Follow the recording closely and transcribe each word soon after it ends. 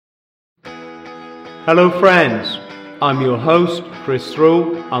Hello friends, I'm your host Chris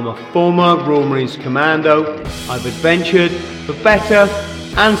Thrall. I'm a former Royal Marines Commando. I've adventured for better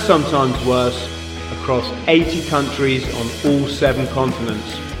and sometimes worse across 80 countries on all 7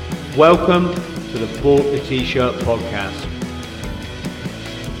 continents. Welcome to the Bought the T-Shirt podcast.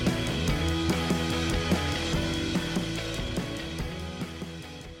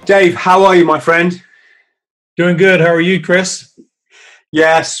 Dave, how are you, my friend? Doing good. How are you, Chris?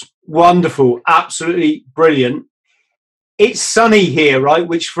 Yes, wonderful. Absolutely brilliant. It's sunny here, right?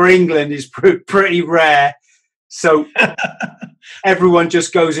 Which for England is pretty rare. So everyone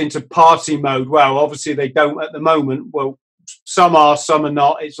just goes into party mode. Well, obviously they don't at the moment. Well, some are, some are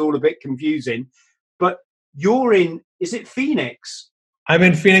not. It's all a bit confusing. But you're in, is it Phoenix? I'm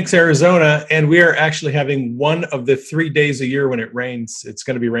in Phoenix, Arizona, and we are actually having one of the 3 days a year when it rains. It's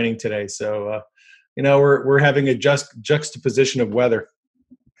going to be raining today. So, we're having a juxtaposition of weather.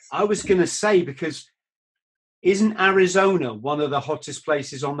 I was going to say, because isn't Arizona one of the hottest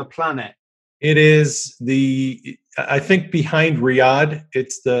places on the planet? It is I think behind Riyadh,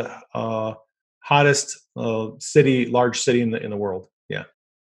 it's the hottest large city in the world. Yeah.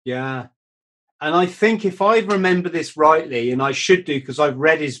 Yeah. And I think if I remember this rightly, and I should do because I've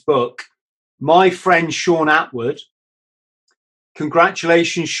read his book, my friend Sean Atwood,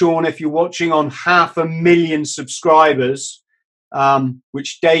 congratulations, Sean, if you're watching on 500,000 subscribers,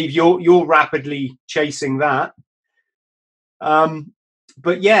 which Dave, you're rapidly chasing that.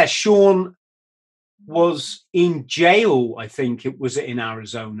 But yeah, Sean was in jail, I think it was in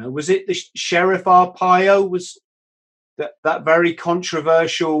Arizona. Was it the Sheriff Arpaio? Was that very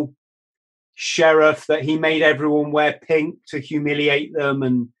controversial sheriff that he made everyone wear pink to humiliate them?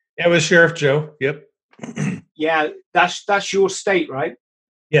 And it was Sheriff Joe. Yep. Yeah, that's your state, right?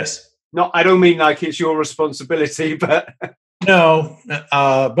 Yes. No, I don't mean like it's your responsibility, but no.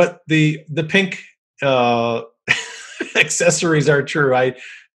 But the pink accessories are true. I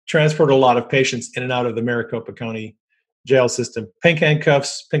transport a lot of patients in and out of the Maricopa County jail system. Pink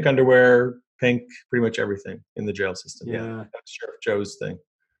handcuffs, pink underwear, pink, pretty much everything in the jail system. Yeah, that's Sheriff Joe's thing.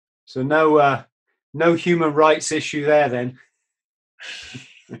 So no human rights issue there then.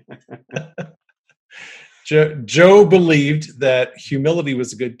 Joe believed that humility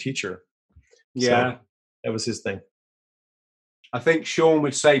was a good teacher. Yeah. So that was his thing. I think Sean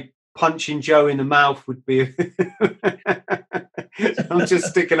would say punching Joe in the mouth would be I'm just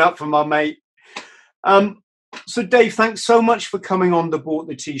sticking up for my mate. So Dave, thanks so much for coming on the Bought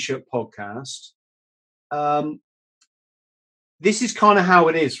the T-Shirt podcast. This is kind of how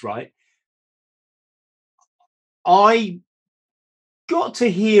it is, right? I got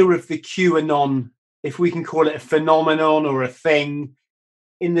to hear of the QAnon, if we can call it a phenomenon or a thing,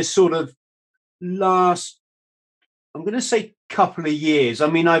 in the sort of last, I'm going to say, couple of years. I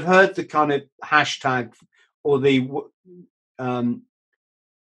mean, I've heard the kind of hashtag or the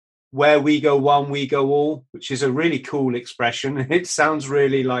where we go one, we go all, which is a really cool expression. It sounds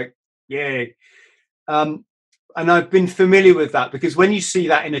really like, yeah. And I've been familiar with that because when you see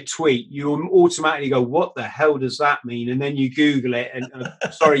that in a tweet, you automatically go, what the hell does that mean? And then you Google it and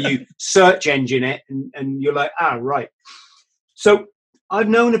you search engine it and you're like, right. So I've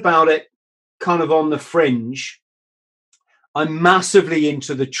known about it kind of on the fringe. I'm massively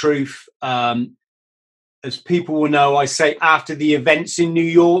into the truth. As people will know, I say after the events in New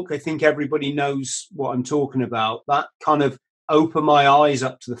York, I think everybody knows what I'm talking about. That kind of opened my eyes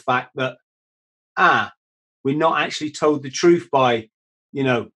up to the fact that, we're not actually told the truth by,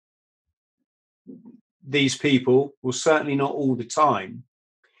 these people, well, certainly not all the time.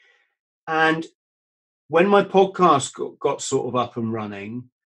 And when my podcast got sort of up and running,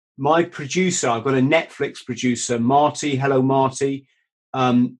 my producer, I've got a Netflix producer, Marty, hello, Marty,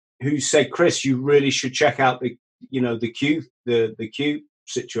 who said, Chris, you really should check out the Q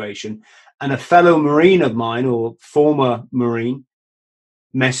situation. And a fellow Marine of mine or former Marine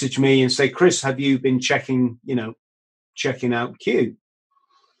message me and say, Chris, have you been checking out Q?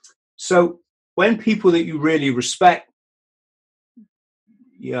 So when people that you really respect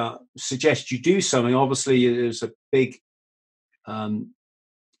suggest you do something, obviously there's a big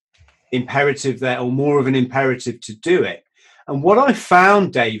imperative there, or more of an imperative to do it. And what I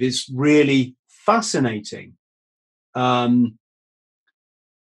found, Dave, is really fascinating from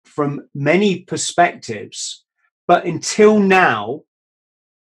many perspectives, but until now,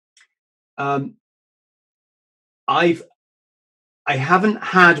 I haven't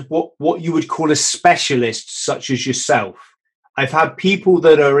had what you would call a specialist such as yourself. I've had people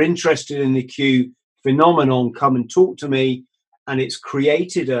that are interested in the Q phenomenon come and talk to me, and it's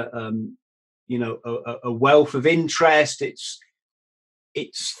created a wealth of interest.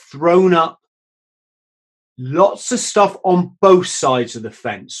 It's thrown up lots of stuff on both sides of the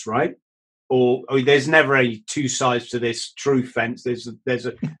fence, right? Or there's never any two sides to this true fence. There's a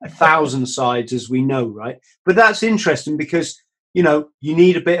 1,000 sides, as we know, right? But that's interesting because, you know, you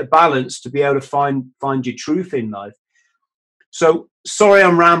need a bit of balance to be able to find your truth in life. So sorry,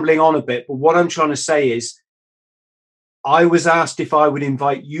 I'm rambling on a bit, but what I'm trying to say is I was asked if I would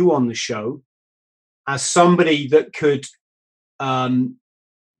invite you on the show as somebody that could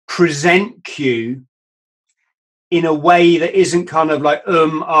present Q in a way that isn't kind of like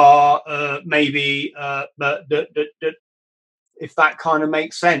maybe if that kind of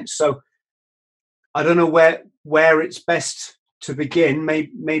makes sense. So I don't know where it's best to begin.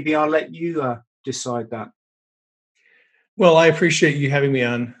 Maybe I'll let you decide that. Well, I appreciate you having me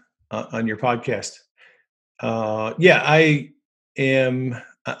on your podcast. I'm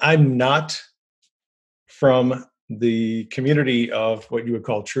not from the community of what you would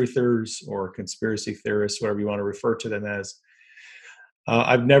call truthers or conspiracy theorists, whatever you want to refer to them as.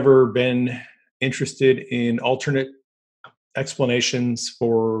 I've never been interested in alternate explanations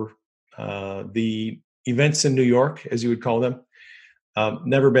for the events in New York, as you would call them.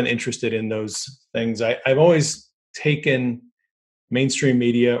 Never been interested in those things. I've always taken mainstream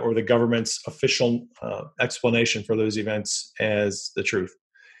media or the government's official explanation for those events as the truth.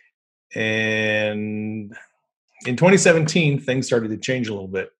 And in 2017, things started to change a little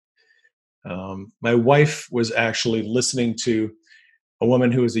bit. My wife was actually listening to a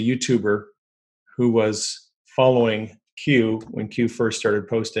woman who was a YouTuber who was following Q when Q first started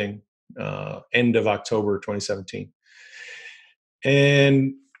posting end of October 2017.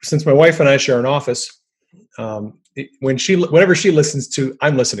 And since my wife and I share an office, whatever she listens to,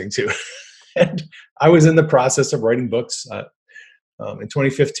 I'm listening to. And I was in the process of writing books. In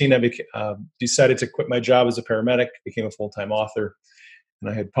 2015, I decided to quit my job as a paramedic, became a full-time author,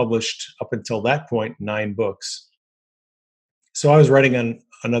 and I had published up until that point 9 books. So I was writing on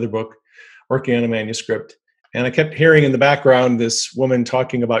another book, working on a manuscript, and I kept hearing in the background this woman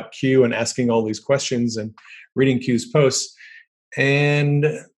talking about Q and asking all these questions and reading Q's posts. And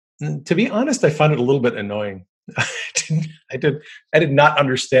to be honest, I found it a little bit annoying. I did not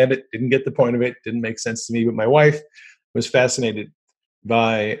understand it, didn't get the point of it, didn't make sense to me, but my wife was fascinated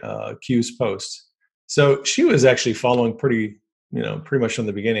by Q's posts. So she was actually following pretty much from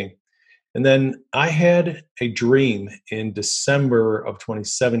the beginning. And then I had a dream in December of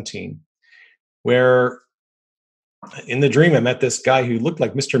 2017 where in the dream I met this guy who looked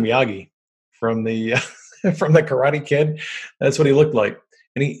like Mr. Miyagi from the from the Karate Kid. That's what he looked like.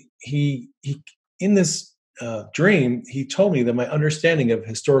 And he in this dream, he told me that my understanding of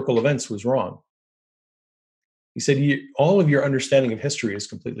historical events was wrong. He said, all of your understanding of history is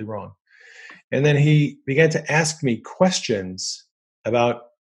completely wrong. And then he began to ask me questions about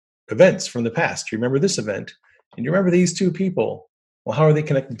events from the past. Do you remember this event? And do you remember these 2 people? Well, how are they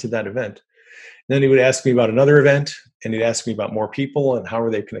connected to that event? And then he would ask me about another event, and he'd ask me about more people and how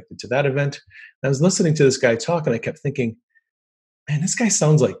are they connected to that event. And I was listening to this guy talk, and I kept thinking, man, this guy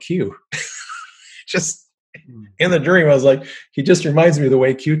sounds like Q. Just in the dream, I was like, he just reminds me of the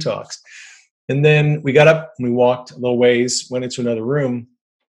way Q talks. And then we got up and we walked a little ways, went into another room,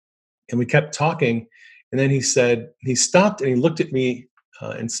 and we kept talking. And then he stopped and he looked at me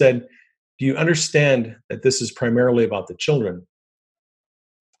and said, do you understand that this is primarily about the children?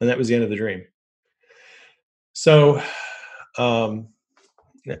 And that was the end of the dream. So, I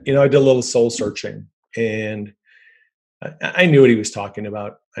did a little soul searching, and I knew what he was talking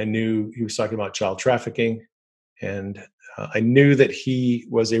about. I knew he was talking about child trafficking, and I knew that he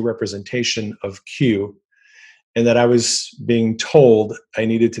was a representation of Q, and that I was being told I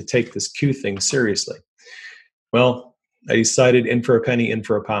needed to take this Q thing seriously. Well, I decided in for a penny, in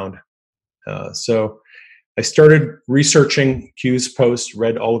for a pound. So I started researching Q's posts,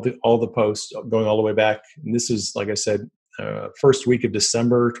 read all the posts going all the way back. And this is, like I said, first week of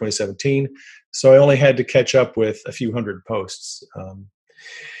December 2017. So I only had to catch up with a few hundred posts.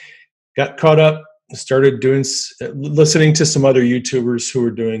 Got caught up, started listening to some other YouTubers who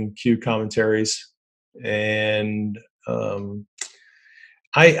were doing Q commentaries. And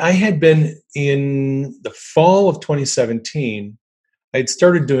I had been in the fall of 2017, I had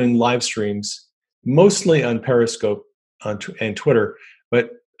started doing live streams, mostly on Periscope and Twitter,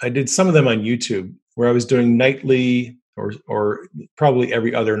 but I did some of them on YouTube, where I was doing nightly or probably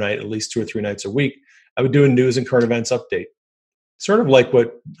every other night, at least 2 or 3 nights a week. I would do a news and current events update, sort of like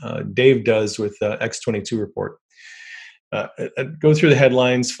what Dave does with X22 Report. I'd go through the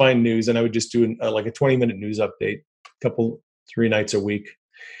headlines, find news, and I would just do like a 20-minute news update, 3 nights a week.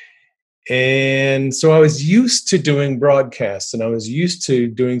 And so I was used to doing broadcasts, and I was used to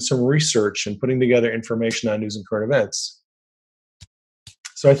doing some research and putting together information on news and current events.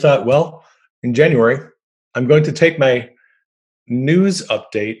 So I thought, well, in January, I'm going to take my news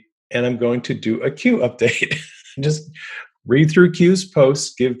update and I'm going to do a Q update. Just read through Q's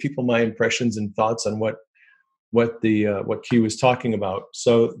posts, give people my impressions and thoughts on what Q was talking about.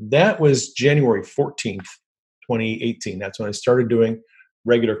 So that was January 14th, 2018. That's when I started doing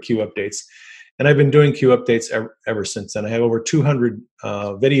regular Q updates. And I've been doing Q updates ever since then. I have over 200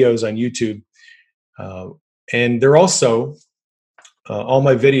 videos on YouTube. And they're also, all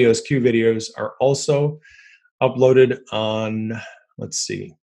my videos, Q videos, are also uploaded on,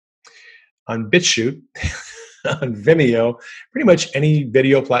 on BitChute, on Vimeo, pretty much any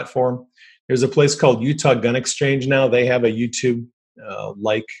video platform. There's a place called Utah Gun Exchange now. They have a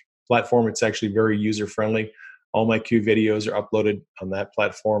YouTube-like platform. It's actually very user-friendly. All my Q videos are uploaded on that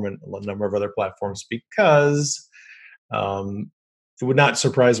platform and a number of other platforms because it would not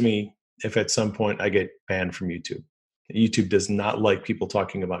surprise me if at some point I get banned from YouTube. YouTube does not like people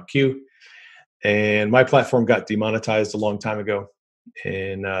talking about Q. And my platform got demonetized a long time ago.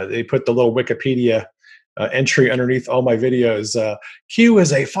 And they put the little Wikipedia entry underneath all my videos. Q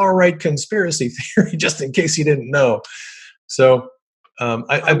is a far-right conspiracy theory, just in case you didn't know. So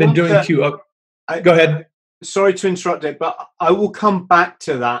I've been doing Q up. Go ahead. Sorry to interrupt it, but I will come back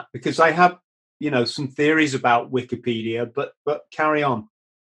to that because I have, some theories about Wikipedia, but carry on.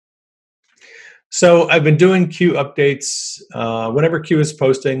 So I've been doing Q updates. Whenever Q is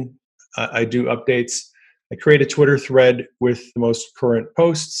posting, I do updates. I create a Twitter thread with the most current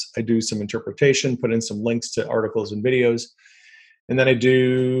posts. I do some interpretation, put in some links to articles and videos. And then I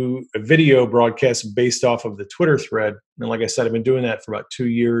do a video broadcast based off of the Twitter thread. And like I said, I've been doing that for about 2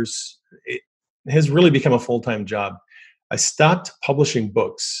 years. It has really become a full-time job. I stopped publishing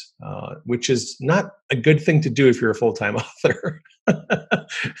books, which is not a good thing to do if you're a full-time author.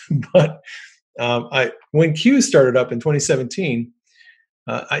 But when Q started up in 2017,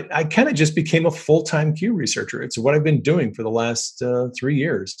 I kind of just became a full-time Q researcher. It's what I've been doing for the last 3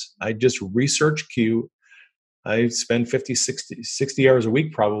 years. I just research Q. I spend 50, 60 hours a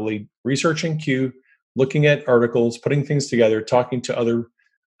week probably researching Q, looking at articles, putting things together, talking to other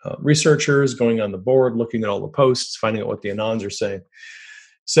researchers, going on the board, looking at all the posts, finding out what the anons are saying.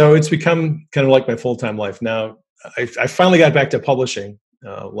 So it's become kind of like my full-time life. Now, I finally got back to publishing.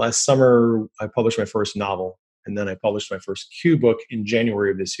 Last summer, I published my first novel, and then I published my first Q book in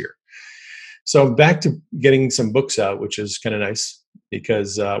January of this year. So back to getting some books out, which is kind of nice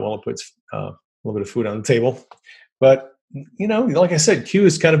because, it puts a little bit of food on the table. But, like I said, Q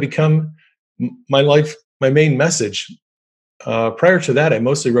has kind of become my life, my main message. Prior to that, I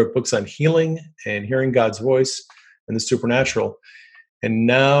mostly wrote books on healing and hearing God's voice and the supernatural. And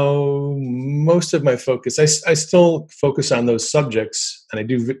now most of my focus, I still focus on those subjects, and I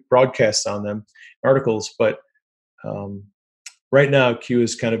do broadcasts on them, articles, but right now Q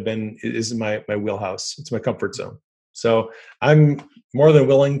has kind of is my wheelhouse. It's my comfort zone. So I'm more than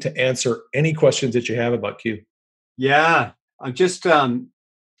willing to answer any questions that you have about Q. Yeah, I'm just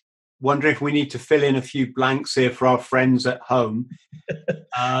wondering if we need to fill in a few blanks here for our friends at home.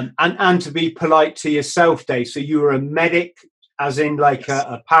 And to be polite to yourself, Dave. So you were a medic, as in like yes.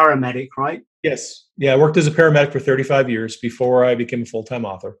 a paramedic, right? Yes. Yeah, I worked as a paramedic for 35 years before I became a full-time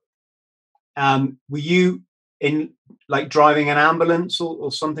author. Were you in like driving an ambulance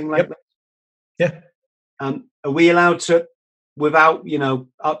or something like that? Yeah. Are we allowed to, without,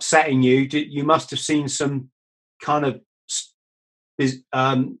 upsetting you, you must have seen some kind of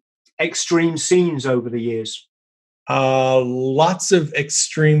extreme scenes over the years? Lots of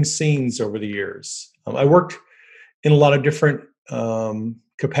extreme scenes over the years. I worked in a lot of different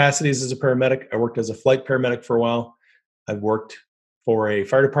capacities as a paramedic. I worked as a flight paramedic for a while. I've worked for a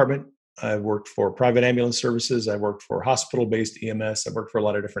fire department. I've worked for private ambulance services. I've worked for hospital-based EMS. I've worked for a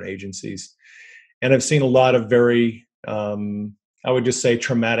lot of different agencies. And I've seen a lot of very, I would just say,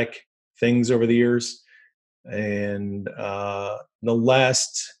 traumatic things over the years. And the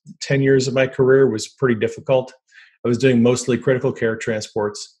last 10 years of my career was pretty difficult. I was doing mostly critical care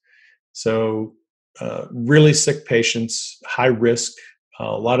transports. So really sick patients, high risk.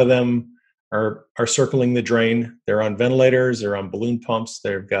 A lot of them are circling the drain. They're on ventilators. They're on balloon pumps.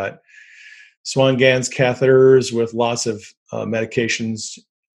 They've got Swan-Ganz catheters with lots of medications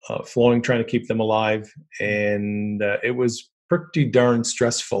flowing, trying to keep them alive. And it was pretty darn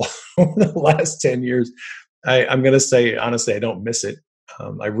stressful over the last 10 years. I'm going to say, honestly, I don't miss it.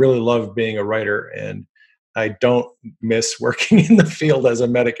 I really love being a writer, and I don't miss working in the field as a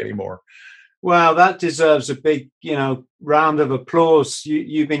medic anymore. Wow, that deserves a big, round of applause.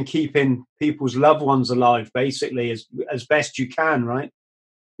 You've been keeping people's loved ones alive, basically, as best you can, right?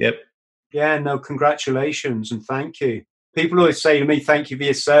 Yep. Yeah, no, congratulations and thank you. People always say to me, "Thank you for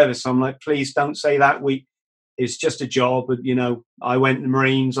your service." I'm like, please don't say that. It's just a job. I went in the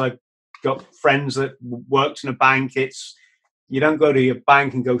Marines. I got friends that worked in a bank. You don't go to your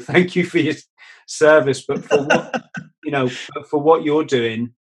bank and go, "Thank you for your service," but for what for what you're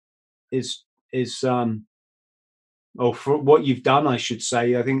doing or for what you've done, I should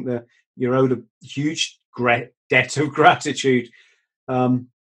say. I think that you're owed a huge debt of gratitude.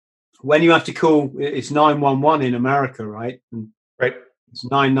 When you have to call, it's 911 in America, right? And right. It's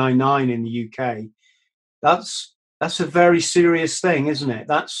 999 in the UK. That's a very serious thing, isn't it?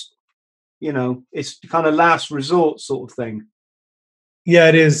 That's, it's kind of last resort sort of thing. Yeah,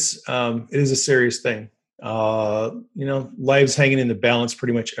 it is. It is a serious thing. Lives hanging in the balance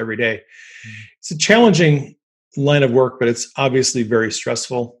pretty much every day. It's a challenging line of work, but it's obviously very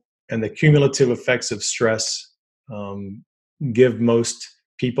stressful. And the cumulative effects of stress give most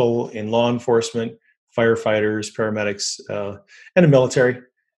people in law enforcement, firefighters, paramedics, and the military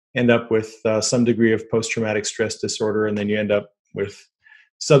end up with some degree of post-traumatic stress disorder, and then you end up with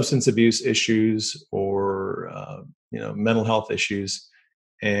substance abuse issues or mental health issues.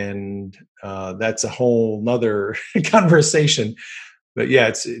 And that's a whole nother conversation. But yeah,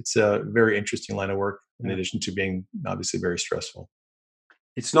 it's a very interesting line of work in addition to being obviously very stressful.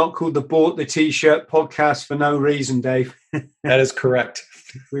 It's not called the Bought the T-Shirt podcast for no reason, Dave. That is correct.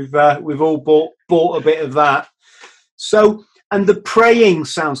 We've all bought a bit of that. So, and the praying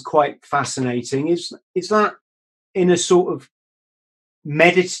sounds quite fascinating. Is that in a sort of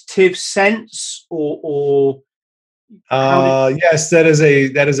meditative sense, or yes, that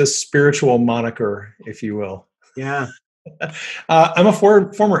is a spiritual moniker, if you will. Yeah. I'm a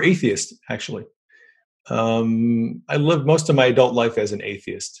former atheist, actually. I lived most of my adult life as an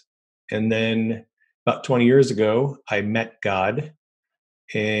atheist. And then about 20 years ago, I met God,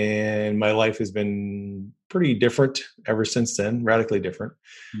 and my life has been pretty different ever since then, radically different.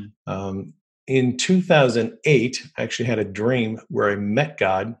 In 2008, I actually had a dream where I met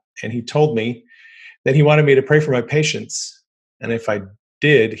God, and he told me that he wanted me to pray for my patients. And if I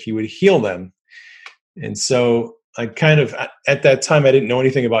did, he would heal them. And so I at that time, I didn't know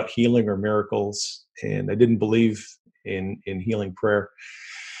anything about healing or miracles, and I didn't believe in healing prayer.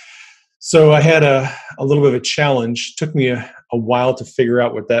 So I had a little bit of a challenge. It took me a while to figure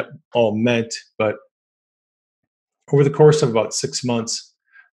out what that all meant, but over the course of about 6 months,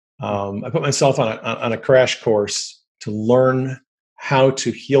 I put myself on a crash course to learn how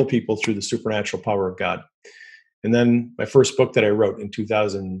to heal people through the supernatural power of God. And then my first book that I wrote in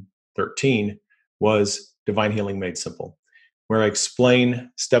 2013 was Divine Healing Made Simple, where I explain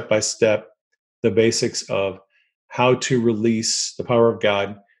step by step the basics of how to release the power of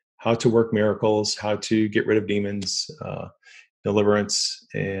God, how to work miracles, how to get rid of demons, deliverance,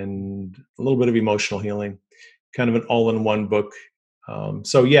 and a little bit of emotional healing, kind of an all-in-one book.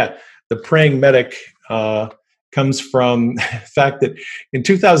 So yeah, the praying medic comes from the fact that in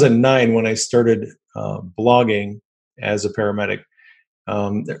 2009, when I started blogging as a paramedic,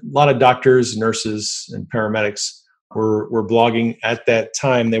 a lot of doctors, nurses, and paramedics were blogging at that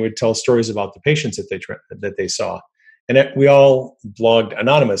time. They would tell stories about the patients that they saw. And we all blogged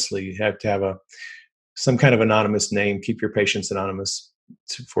anonymously. You have to have some kind of anonymous name. Keep your patients anonymous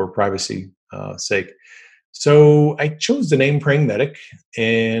for privacy sake. So I chose the name Praying Medic,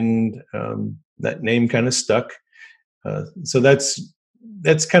 and that name kind of stuck. So that's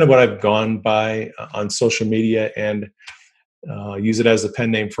kind of what I've gone by on social media, and use it as a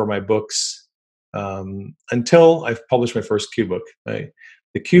pen name for my books until I've published my first Q book.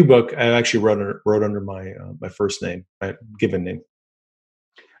 The Q book I actually wrote under my first name, my given name.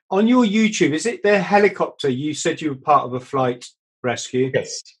 On your YouTube, is it the helicopter? You said you were part of a flight rescue.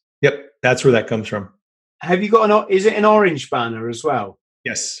 Yes. Yep. That's where that comes from. Have you got is it an orange banner as well?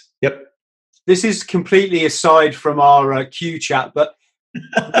 Yes. Yep. This is completely aside from our Q chat, but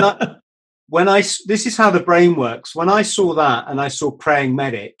this is how the brain works. When I saw that and I saw Praying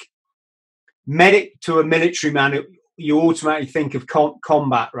Medic to a military man, you automatically think of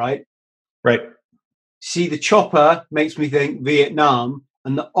combat, right? Right. See, the chopper makes me think Vietnam,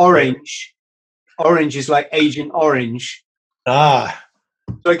 and the orange is like Agent Orange. Ah.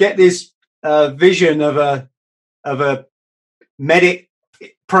 So I get this vision of a medic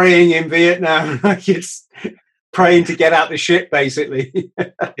praying in Vietnam, like it's praying to get out the ship, basically.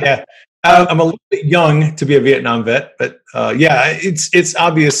 Yeah. I'm a little bit young to be a Vietnam vet, but yeah, it's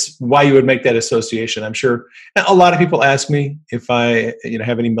obvious why you would make that association. I'm sure a lot of people ask me if I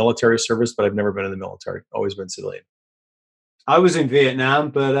have any military service, but I've never been in the military. Always been civilian. I was in Vietnam,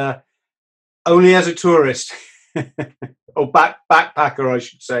 but only as a tourist or backpacker, I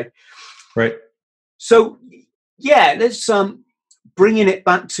should say. Right. So yeah, let's bringing it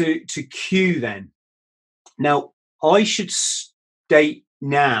back to Q then. Now, I should state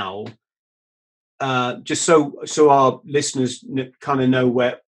now. Just so our listeners kind of know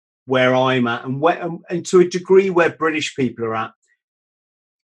where I'm at and to a degree where British people are at.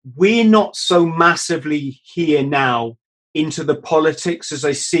 We're not so massively here now into the politics as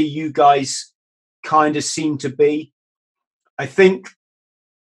I see you guys kind of seem to be. I think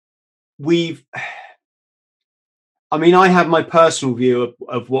I have my personal view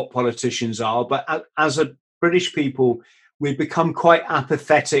of what politicians are, but as a British people, we've become quite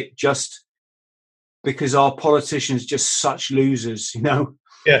apathetic just because our politicians just such losers,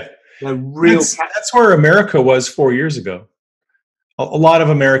 Yeah. They're real. That's where America was 4 years ago. A lot of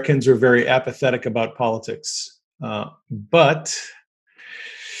Americans are very apathetic about politics. But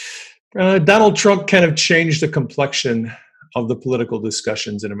Donald Trump kind of changed the complexion of the political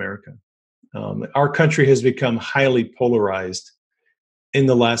discussions in America. Our country has become highly polarized in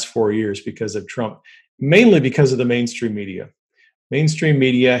the last 4 years because of Trump, mainly because of the mainstream media. Mainstream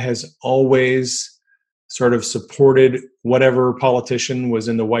media has always sort of supported whatever politician was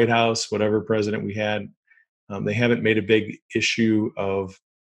in the White House, whatever president we had. They haven't made a big issue of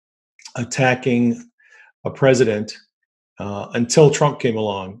attacking a president until Trump came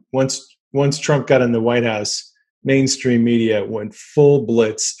along. Once Trump got in the White House, mainstream media went full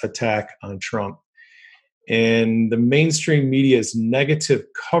blitz attack on Trump. And the mainstream media's negative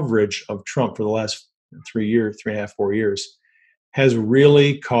coverage of Trump for the last 3.5, 4 years has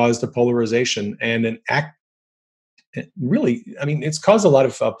really caused a polarization and it's caused a lot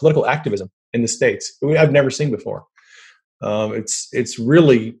of political activism in the States I've never seen before. It's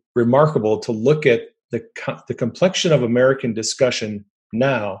really remarkable to look at the complexion of American discussion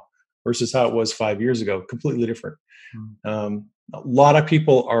now versus how it was 5 years ago. Completely different. A lot of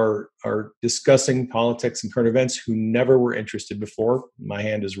people are discussing politics and current events who never were interested before. My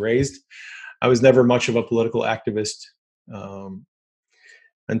hand is raised. I was never much of a political activist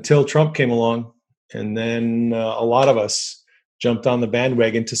until Trump came along. And then a lot of us jumped on the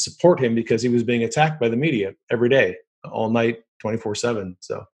bandwagon to support him because he was being attacked by the media every day, all night, 24/7.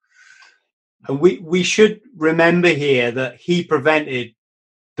 So, and we should remember here that he prevented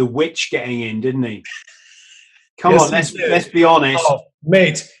the witch getting in, didn't he? Come on, let's be honest. Oh,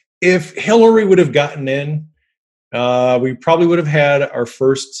 mate, if Hillary would have gotten in, we probably would have had our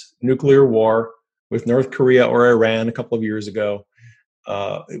first nuclear war with North Korea or Iran a couple of years ago.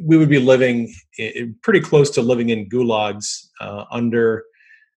 We would be living pretty close to living in gulags under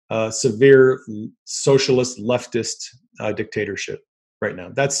severe socialist leftist dictatorship right now.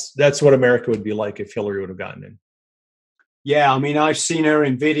 That's what America would be like if Hillary would have gotten in. Yeah, I've seen her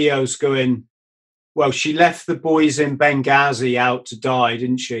in videos going, well, she left the boys in Benghazi out to die,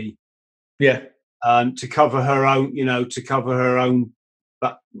 didn't she? Yeah. To cover her own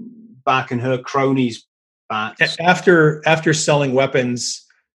back and her cronies' backs. After selling weapons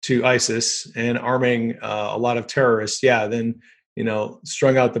to ISIS and arming a lot of terrorists, then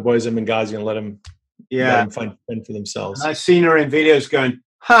strung out the boys in Benghazi and let them fend for themselves. And I've seen her in videos going,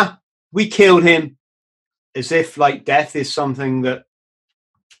 we killed him, as if like death is something that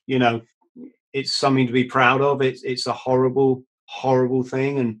it's something to be proud of. It's a horrible, horrible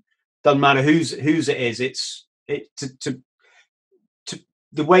thing, and doesn't matter whose it is.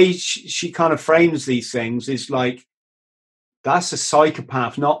 The way she kind of frames these things is like, that's a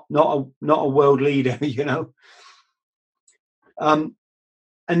psychopath, not a world leader, And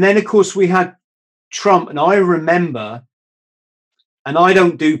then of course we had Trump, and I remember, and I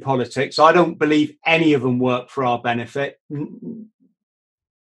don't do politics. I don't believe any of them work for our benefit.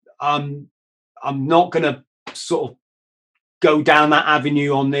 I'm not going to sort of go down that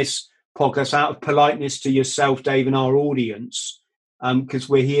avenue on this podcast out of politeness to yourself, Dave, and our audience, because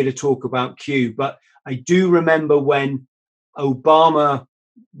we're here to talk about Q. But I do remember when Obama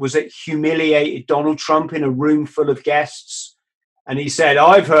humiliated Donald Trump in a room full of guests, and he said,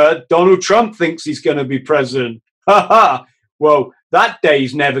 "I've heard Donald Trump thinks he's going to be president." Ha ha! Well, that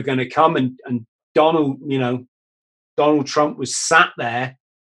day's never going to come, and Donald Trump was sat there,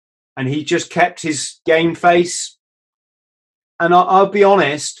 and he just kept his game face. And I'll be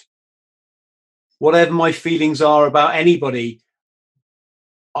honest, whatever my feelings are about anybody,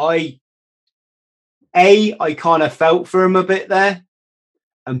 I kind of felt for him a bit there.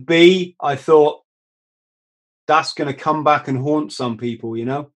 And B, I thought that's going to come back and haunt some people, you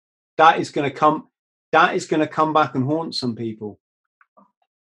know, that is going to come back and haunt some people.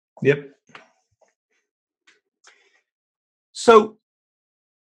 Yep. So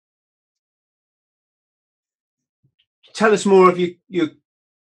tell us more of your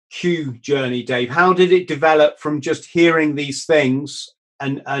Q journey, Dave. How did it develop from just hearing these things?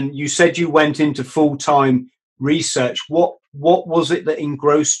 And you said you went into full-time research. What was it that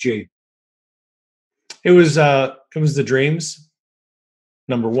engrossed you? It was the dreams.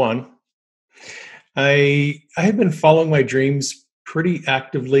 Number one, I had been following my dreams pretty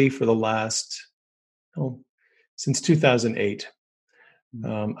actively for the last since 2008.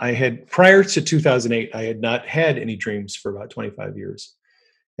 I had, prior to 2008, I had not had any dreams for about 25 years.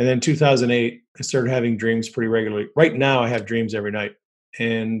 And then 2008, I started having dreams pretty regularly. Right now, I have dreams every night.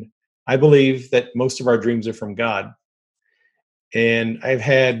 And I believe that most of our dreams are from God. And I've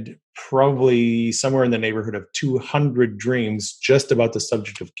had probably somewhere in the neighborhood of 200 dreams just about the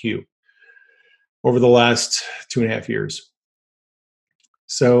subject of Q over the last 2.5 years.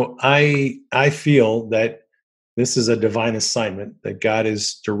 So I feel that this is a divine assignment, that God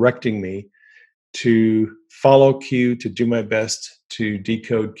is directing me to follow Q, to do my best to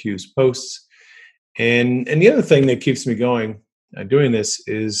decode Q's posts. And the other thing that keeps me going doing this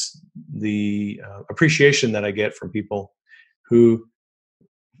is the appreciation that I get from people who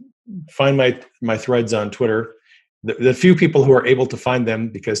find my threads on Twitter. The few people who are able to find them,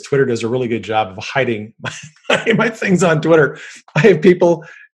 because Twitter does a really good job of hiding my things on Twitter. I have people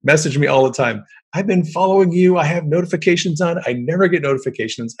message me all the time. I've been following you. I have notifications on. I never get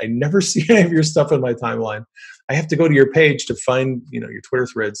notifications. I never see any of your stuff in my timeline. I have to go to your page to find, your Twitter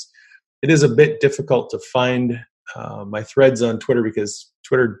threads. It is a bit difficult to find my threads on Twitter because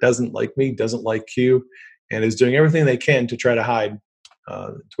Twitter doesn't like me, doesn't like Q, and is doing everything they can to try to hide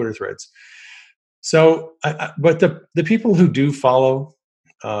Twitter threads. So, but the people who do follow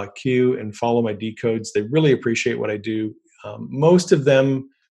Q and follow my decodes, they really appreciate what I do. Most of them,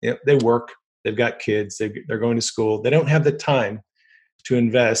 they work. They've got kids. They're going to school. They don't have the time to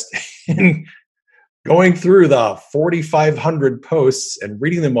invest in going through the 4,500 posts and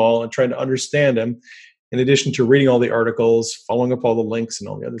reading them all and trying to understand them, in addition to reading all the articles, following up all the links and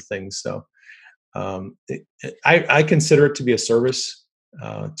all the other things. So I consider it to be a service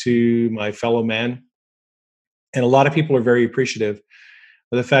to my fellow man. And a lot of people are very appreciative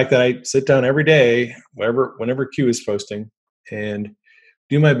of the fact that I sit down every day, whenever Q is posting, and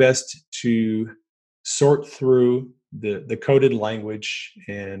do my best to sort through the coded language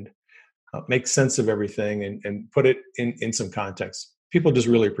and make sense of everything and put it in some context. People just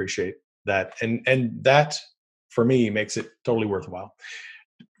really appreciate that. And that, for me, makes it totally worthwhile.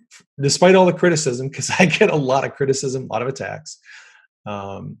 Despite all the criticism, because I get a lot of criticism, a lot of attacks,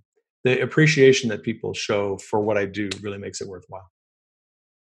 the appreciation that people show for what I do really makes it worthwhile.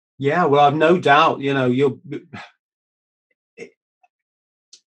 Yeah, well, I've no doubt,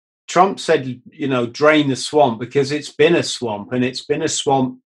 Trump said, drain the swamp, because it's been a swamp, and it's been a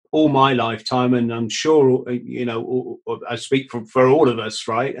swamp all my lifetime. And I'm sure, I speak for all of us,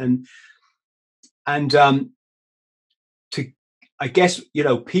 right? I guess,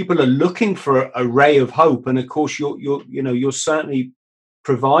 people are looking for a ray of hope. And of course, you're certainly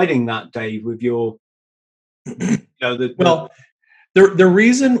providing that, Dave, with your, the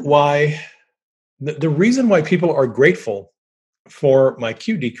reason why people are grateful for my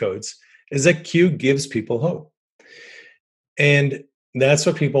Q decodes is that Q gives people hope. And that's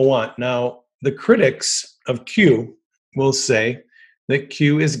what people want. Now, the critics of Q will say that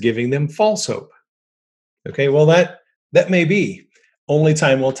Q is giving them false hope. Okay, well, that may be. Only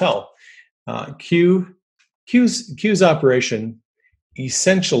time will tell. Q's operation,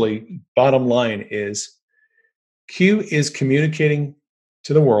 essentially, bottom line is Q is communicating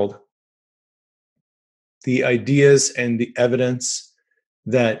to the world the ideas and the evidence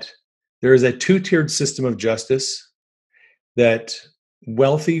that there is a two-tiered system of justice, that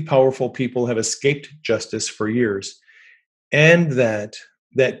wealthy, powerful people have escaped justice for years, and that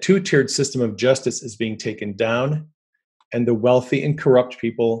two-tiered system of justice is being taken down, and the wealthy and corrupt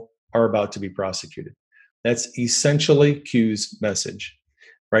people are about to be prosecuted. That's essentially Q's message,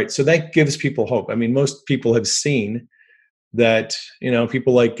 right? So that gives people hope. I mean, most people have seen that,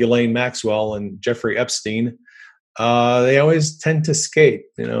 people like Ghislaine Maxwell and Jeffrey Epstein, they always tend to skate.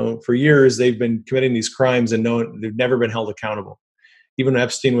 For years, they've been committing these crimes and they've never been held accountable. Even when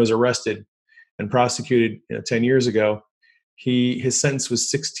Epstein was arrested and prosecuted 10 years ago, his sentence was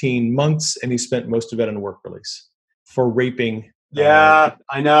 16 months, and he spent most of it on work release for raping Yeah,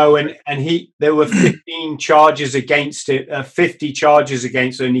 I know. And there were 15 charges against it, 50 charges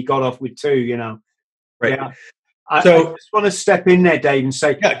against it, and he got off with 2, you know. Right. Yeah. I just want to step in there, Dave, and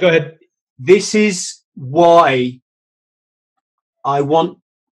say, yeah, go ahead. This is why I want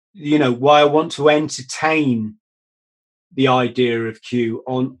to entertain the idea of Q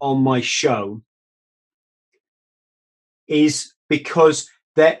on my show, is because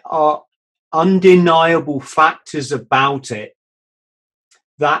there are undeniable factors about it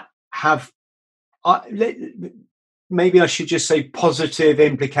that have, maybe I should just say, positive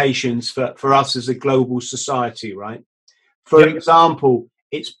implications for us as a global society, right? For example,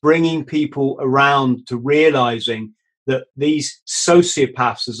 it's bringing people around to realizing that these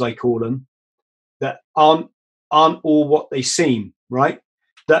sociopaths, as I call them, that aren't all what they seem, right?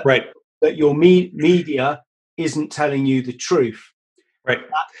 That your media isn't telling you the truth. Right.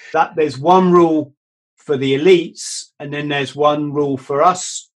 That there's one rule for the elites, and then there's one rule for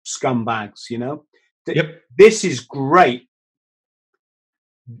us scumbags, you know? This is great.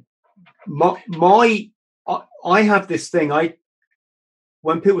 I have this thing.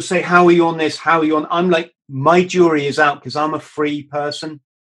 When people say, how are you on this? How are you on? I'm like, my jury is out, because I'm a free person.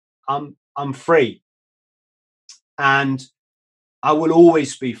 I'm free. And I will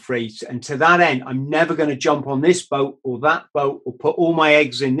always be free. And to that end, I'm never going to jump on this boat or that boat or put all my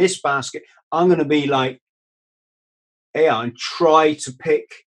eggs in this basket. I'm going to be like, and try to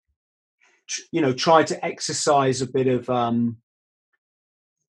pick, try to exercise a bit of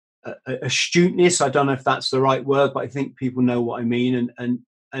astuteness. I don't know if that's the right word, but I think people know what I mean.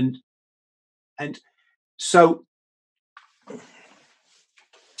 And so,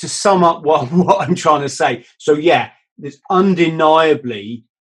 to sum up what I'm trying to say, so yeah, there's undeniably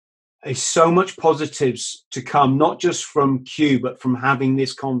so much positives to come, not just from Q, but from having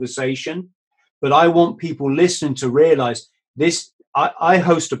this conversation. But I want people listening to realize this. I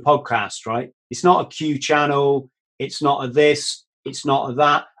host a podcast, right? It's not a Q channel. It's not a this. It's not a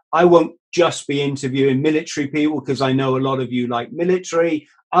that. I won't just be interviewing military people, because I know a lot of you like military.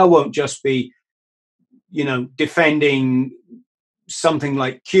 I won't just be, defending something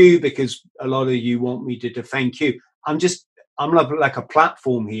like Q, because a lot of you want me to defend Q. I'm like a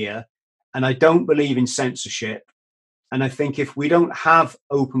platform here, and I don't believe in censorship. And I think if we don't have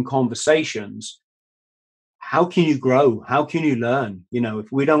open conversations, how can you grow? How can you learn? If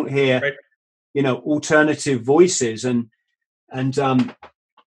we don't hear, alternative voices,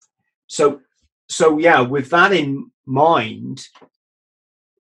 so yeah, with that in mind,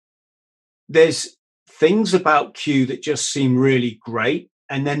 there's things about Q that just seem really great.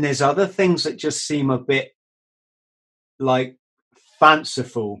 And then there's other things that just seem a bit like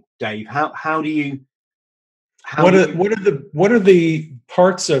fanciful, Dave. How do you? What are the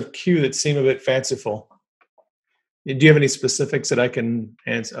parts of Q that seem a bit fanciful? Do you have any specifics that I can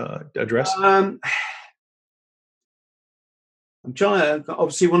address? I'm trying to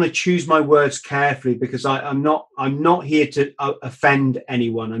obviously want to choose my words carefully, because I'm not here to offend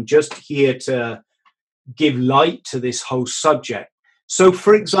anyone. I'm just here to give light to this whole subject. So,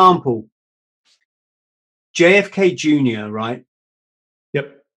 for example, JFK Jr., right?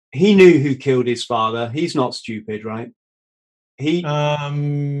 Yep. He knew who killed his father. He's not stupid, right?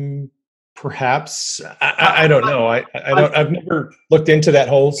 Perhaps. I don't know. I've never looked into that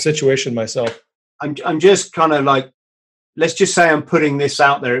whole situation myself. I'm just kind of like, let's just say I'm putting this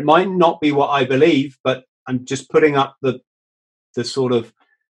out there. It might not be what I believe, but I'm just putting up the sort of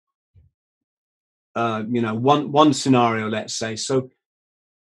one scenario, let's say. So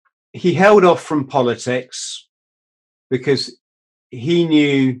he held off from politics because he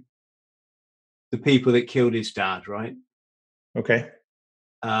knew the people that killed his dad, right? Okay.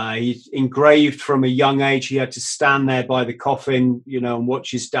 He's engraved from a young age. He had to stand there by the coffin, and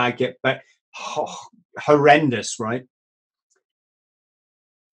watch his dad get back. Horrendous, right?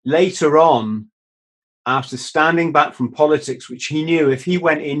 Later on, after standing back from politics, which he knew if he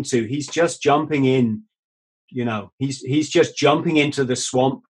went into, he's just jumping in, he's just jumping into the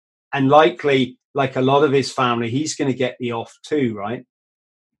swamp, and likely, like a lot of his family, he's going to get the off too, right?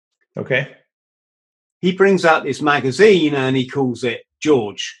 Okay. He brings out this magazine and he calls it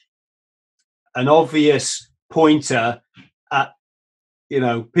George, an obvious pointer at,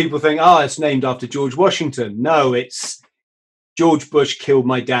 people think, it's named after George Washington. No, it's George Bush killed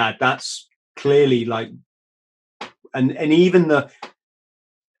my dad. That's clearly like, and even the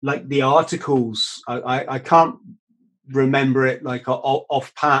articles, I can't remember it like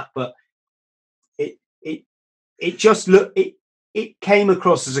off pat, but it just looked, it came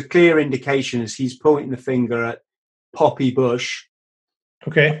across as a clear indication as he's pointing the finger at Poppy Bush.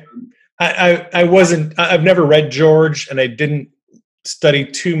 Okay. I've never read George, and I didn't study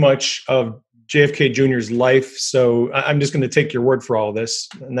too much of JFK Jr.'s life, so I'm just going to take your word for all this,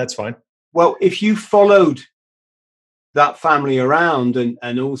 and that's fine. Well, if you followed that family around,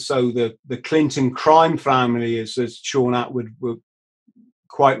 and also the Clinton crime family, as Sean Atwood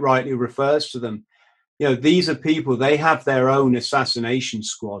quite rightly refers to them, these are people, they have their own assassination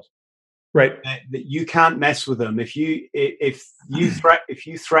squad. Right. You can't mess with them. If you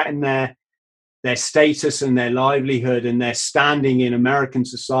threaten their status and their livelihood and their standing in American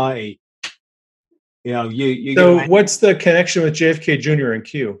society, So what's the connection with JFK Jr. and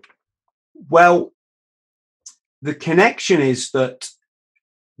Q? Well, the connection is that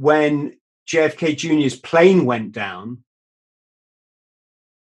when JFK Jr.'s plane went down,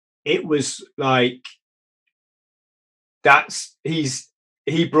 it was like,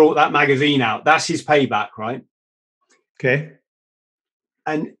 he brought that magazine out. That's his payback, right? Okay.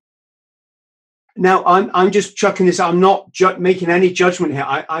 And now I'm just chucking this. I'm not making any judgment here.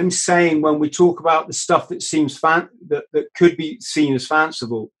 I'm saying, when we talk about the stuff that seems that could be seen as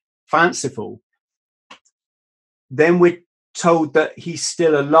fanciful, then we're told that he's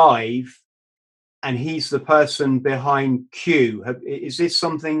still alive and he's the person behind Q. Is this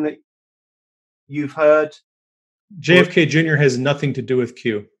something that you've heard? JFK Jr. has nothing to do with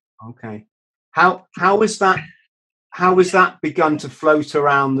Q. Okay. How is that begun to float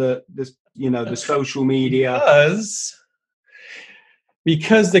around the social media?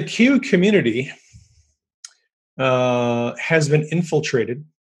 Because the Q community has been infiltrated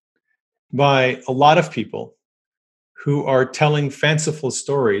by a lot of people who are telling fanciful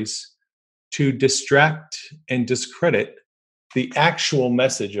stories to distract and discredit the actual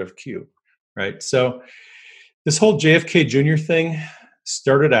message of Q, right? So this whole JFK Jr. thing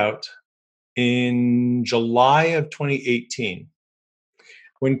started out in July of 2018,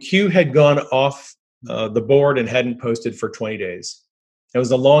 when Q had gone off the board and hadn't posted for 20 days. It was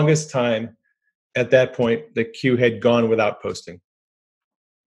the longest time at that point that Q had gone without posting.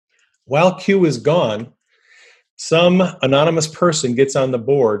 While Q was gone, some anonymous person gets on the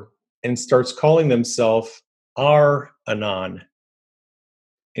board and starts calling themselves R Anon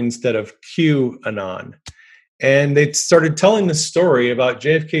instead of Q Anon. And they started telling the story about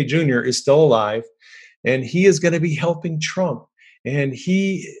JFK Jr. is still alive, and he is going to be helping Trump. And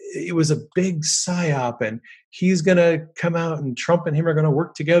it was a big psyop, and he's going to come out, and Trump and him are going to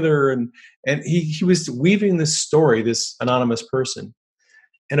work together. And he was weaving this story, this anonymous person.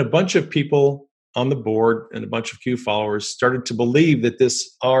 And a bunch of people on the board and a bunch of Q followers started to believe that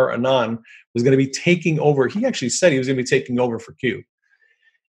this R Anon was going to be taking over. He actually said he was going to be taking over for Q.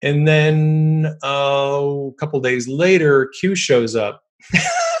 And then a couple days later, Q shows up,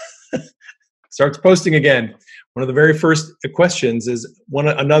 starts posting again. One of the very first questions is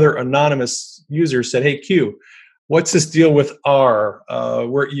another anonymous user said, "Hey Q, what's this deal with R?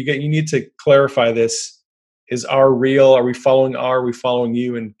 You need to clarify this. Is R real? Are we following R? Are we following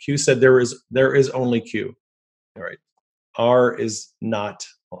you?" And Q said, "There is only Q. All right, R is not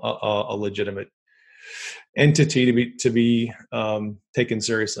a legitimate entity to be taken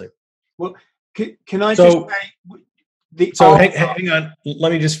seriously." Well, can I just say? Hang on.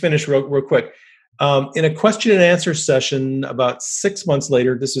 Let me just finish real quick. In a question and answer session about 6 months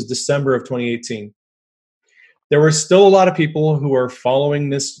later, this was December of 2018, there were still a lot of people who are following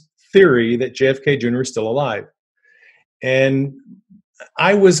this theory that JFK Jr. is still alive. And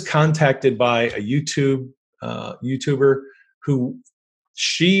I was contacted by a YouTuber who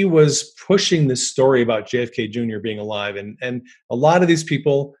she was pushing this story about JFK Jr. being alive. And a lot of these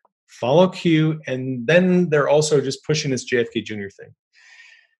people follow Q, and then they're also just pushing this JFK Jr. thing.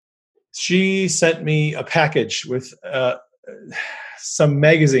 She sent me a package with some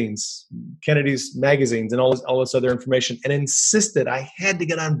magazines, Kennedy's magazines, and all this other information, and insisted I had to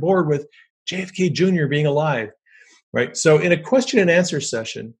get on board with JFK Jr. being alive, right? So in a question and answer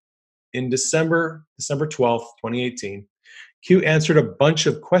session in December 12th, 2018, Q answered a bunch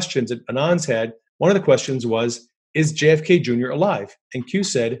of questions that Anons had. One of the questions was, is JFK Jr. alive? And Q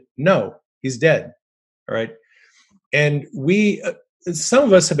said, no, he's dead, all right? And some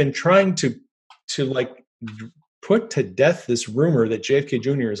of us have been trying to like put to death this rumor that JFK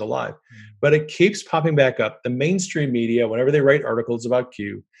Jr. is alive, but it keeps popping back up. The mainstream media, whenever they write articles about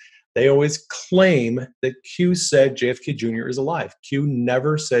Q, they always claim that Q said JFK Jr. is alive. Q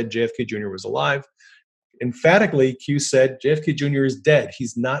never said JFK Jr. was alive. Emphatically, Q said JFK Jr. is dead.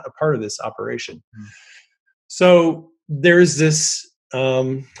 He's not a part of this operation. So there's this,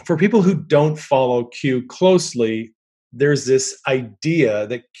 for people who don't follow Q closely, there's this idea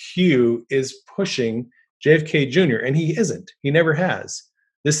that Q is pushing JFK Jr., and he isn't. He never has.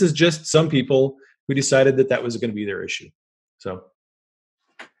 This is just some people who decided that was going to be their issue. So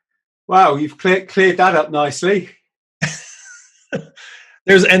Wow, you've cleared that up nicely.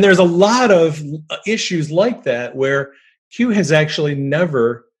 There's a lot of issues like that where Q has actually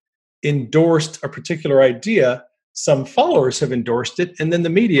never endorsed a particular idea. Some followers have endorsed it, and then the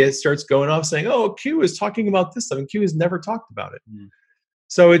media starts going off saying, "Oh, Q is talking about this stuff," and Q has never talked about it. Mm.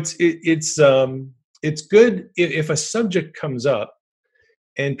 So it's good if a subject comes up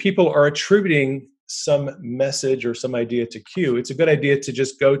and people are attributing some message or some idea to Q. It's a good idea to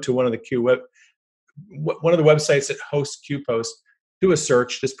just go to one of the websites that hosts Q posts, do a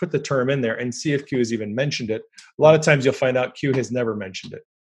search, just put the term in there and see if Q has even mentioned it. A lot of times you'll find out Q has never mentioned it.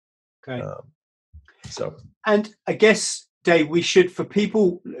 Okay. And I guess, Dave, we should, for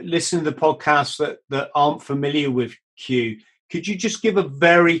people listening to the podcast that aren't familiar with Q, could you just give a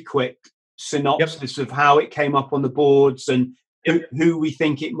very quick synopsis of how it came up on the boards and who we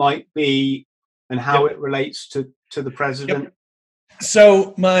think it might be and how it relates to the president? Yep.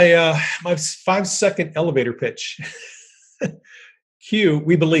 So my 5-second elevator pitch. Q,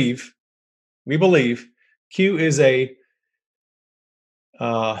 we believe Q is an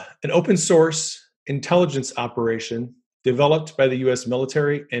open source intelligence operation developed by the U.S.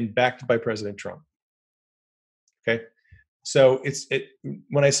 military and backed by President Trump. Okay, so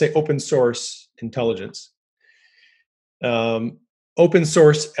when I say open source intelligence, open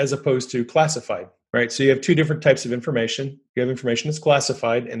source as opposed to classified, right? So you have two different types of information. You have information that's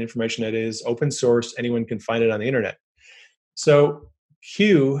classified and information that is open source. Anyone can find it on the internet. So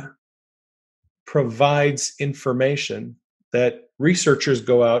Q provides information that researchers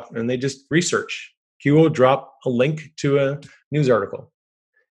go out and they just research. Q will drop a link to a news article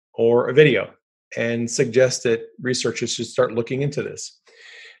or a video and suggest that researchers should start looking into this.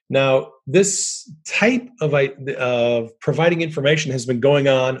 Now, this type of providing information has been going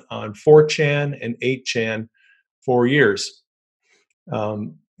on 4chan and 8chan for years.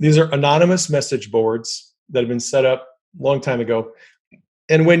 These are anonymous message boards that have been set up a long time ago.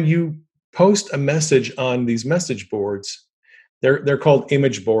 And when you post a message on these message boards, they're called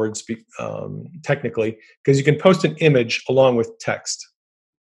image boards technically, because you can post an image along with text.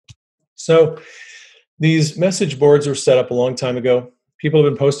 So these message boards were set up a long time ago. People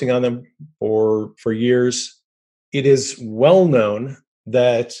have been posting on them for years. It is well known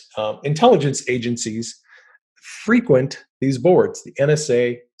that intelligence agencies frequent these boards, the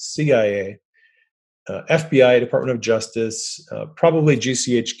NSA, CIA, FBI, Department of Justice, probably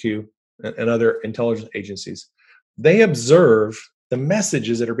GCHQ, and other intelligence agencies. They observe the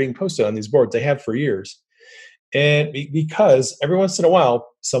messages that are being posted on these boards. They have for years. And because every once in a while,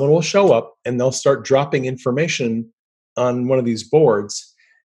 someone will show up and they'll start dropping information on one of these boards,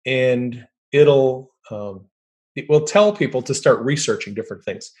 and it will tell people to start researching different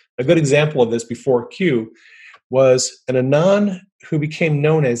things. A good example of this before Q was an Anon who became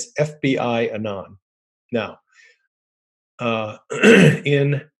known as FBI Anon. Now,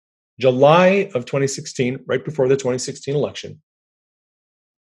 in July of 2016, right before the 2016 election,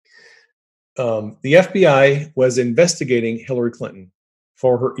 the FBI was investigating Hillary Clinton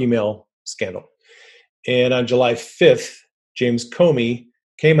for her email scandal. And on July 5th, James Comey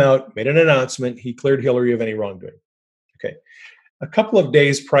came out, made an announcement. He cleared Hillary of any wrongdoing. Okay. A couple of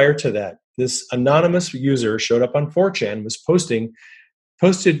days prior to that, this anonymous user showed up on 4chan, was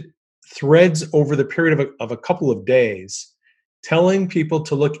posted threads over the period of a couple of days telling people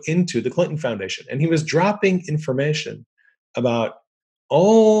to look into the Clinton Foundation. And he was dropping information about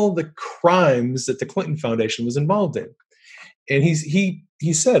all the crimes that the Clinton Foundation was involved in. And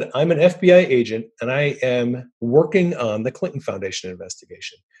he said, I'm an FBI agent and I am working on the Clinton Foundation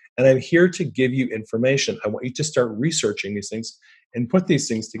investigation. And I'm here to give you information. I want you to start researching these things and put these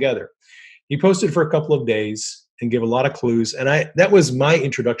things together. He posted for a couple of days and gave a lot of clues. And that was my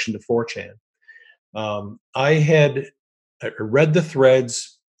introduction to 4chan. I read the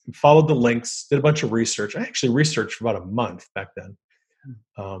threads, followed the links, did a bunch of research. I actually researched for about a month back then.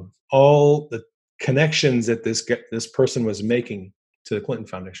 All the connections that this person was making to the Clinton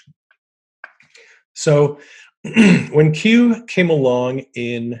Foundation. So when Q came along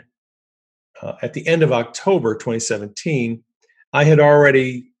at the end of October 2017, I had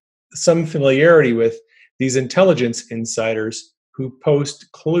already some familiarity with these intelligence insiders who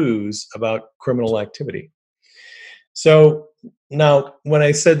post clues about criminal activity. So now, when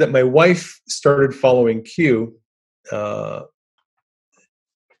I said that my wife started following Q,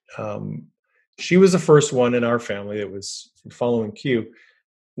 she was the first one in our family that was following Q.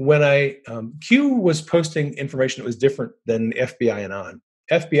 When Q was posting information that was different than FBI Anon.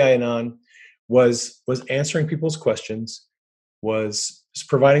 FBI Anon was answering people's questions, was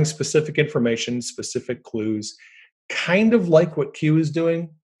providing specific information, specific clues, kind of like what Q is doing,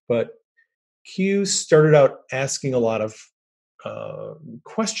 but Q started out asking a lot of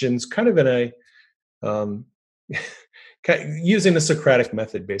questions, kind of in a using the Socratic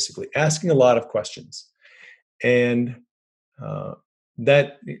method, basically asking a lot of questions. And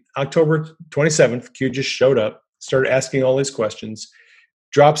that October 27th, Q just showed up, started asking all these questions,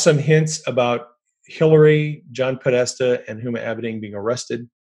 dropped some hints about Hillary, John Podesta, and Huma Abedin being arrested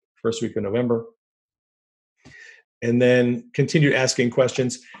first week of November. And then continued asking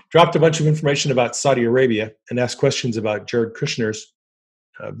questions, dropped a bunch of information about Saudi Arabia, and asked questions about Jared Kushner's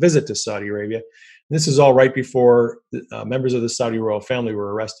visit to Saudi Arabia. And this is all right before members of the Saudi royal family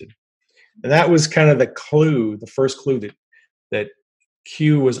were arrested. And that was kind of the clue, the first clue that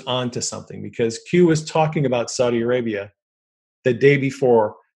Q was onto something, because Q was talking about Saudi Arabia the day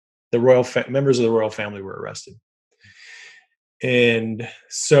before the members of the royal family were arrested. And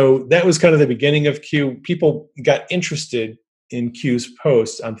so that was kind of the beginning of Q. People got interested in Q's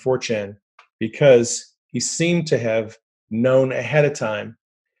posts on 4chan because he seemed to have known ahead of time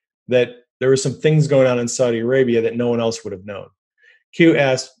that there were some things going on in Saudi Arabia that no one else would have known. Q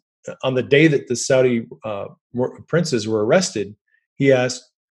asked, on the day that the Saudi princes were arrested, he asked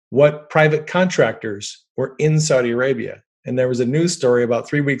what private contractors were in Saudi Arabia. And there was a news story about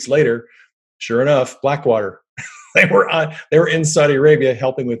 3 weeks later, sure enough, Blackwater. They were in Saudi Arabia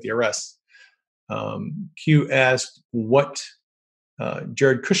helping with the arrests. Q asked what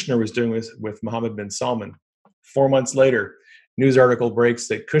Jared Kushner was doing with Mohammed bin Salman. 4 months later, news article breaks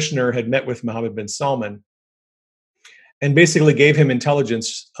that Kushner had met with Mohammed bin Salman and basically gave him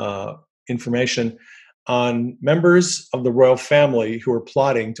intelligence information on members of the royal family who were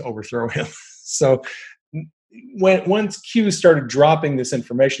plotting to overthrow him. So once Q started dropping this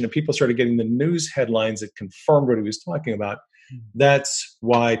information and people started getting the news headlines that confirmed what he was talking about, that's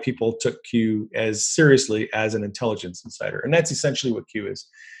why people took Q as seriously as an intelligence insider. And that's essentially what Q is.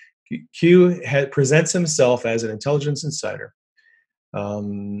 Q presents himself as an intelligence insider,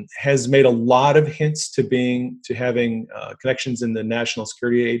 has made a lot of hints to having connections in the National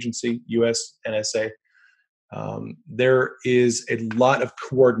Security Agency, US, NSA. There is a lot of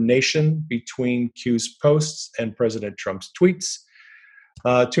coordination between Q's posts and President Trump's tweets.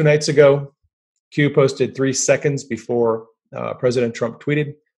 2 nights ago, Q posted 3 seconds before President Trump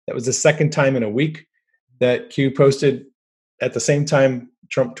tweeted. That was the second time in a week that Q posted at the same time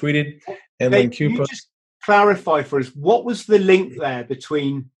Trump tweeted. And when Q posted, just clarify for us, what was the link there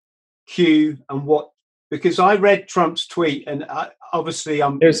between Q and what? Because I read Trump's tweet, and obviously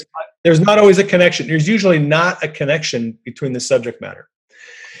there's not always a connection. There's usually not a connection between the subject matter.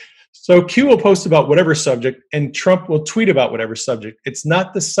 So Q will post about whatever subject, and Trump will tweet about whatever subject. It's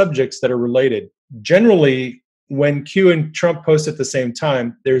not the subjects that are related. Generally, when Q and Trump post at the same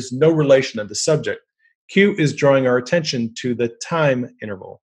time, there's no relation of the subject. Q is drawing our attention to the time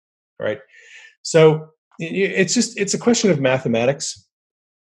interval, right? So it's a question of mathematics.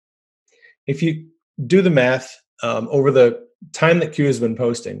 If you do the math over the time that Q has been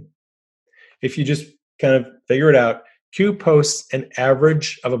posting, if you just kind of figure it out, Q posts an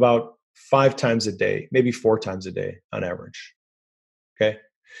average of about 5 times a day, maybe 4 times a day on average. Okay.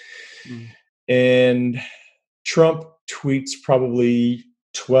 And Trump tweets probably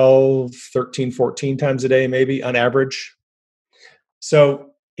 12, 13, 14 times a day, maybe on average.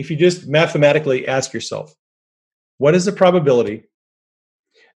 So if you just mathematically ask yourself, what is the probability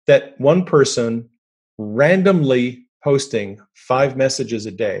that one person randomly posting 5 messages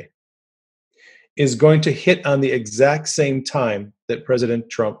a day is going to hit on the exact same time that President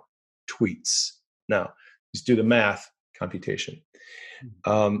Trump tweets? Now, just do the math computation.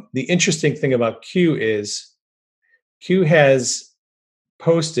 The interesting thing about Q is Q has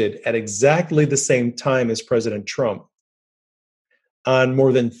posted at exactly the same time as President Trump on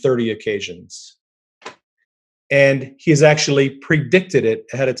more than 30 occasions. And he has actually predicted it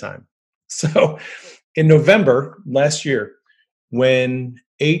ahead of time. So in November last year, when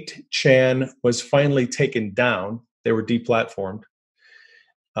 8chan was finally taken down, they were deplatformed,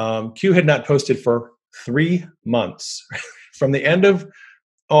 Q had not posted for 3 months. From the end of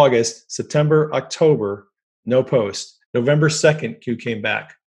August, September, October, no post. November 2nd, Q came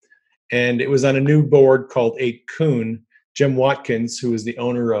back. And it was on a new board called 8kun. Jim Watkins, who is the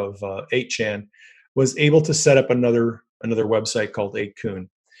owner of 8chan, was able to set up another website called 8kun.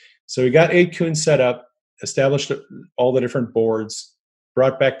 So we got 8kun set up, established all the different boards,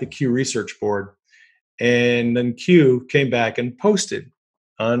 brought back the Q research board, and then Q came back and posted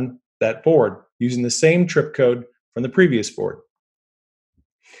on that board using the same trip code from the previous board.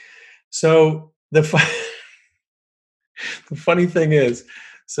 So the funny thing is,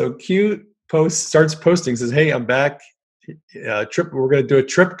 so Q starts posting, says, "Hey, I'm back. We're going to do a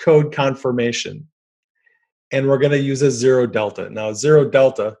trip code confirmation, and we're going to use a 0 delta. Now, 0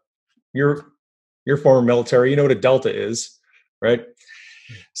 delta, you're former military, you know what a delta is, right?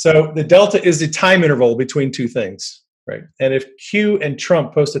 So the delta is the time interval between two things, right? And if Q and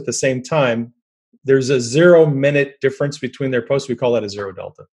Trump post at the same time, there's a 0-minute difference between their posts. We call that a 0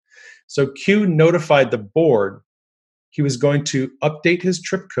 delta. So Q notified the board he was going to update his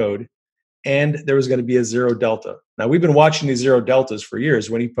trip code, and there was going to be a 0 delta. Now, we've been watching these 0 deltas for years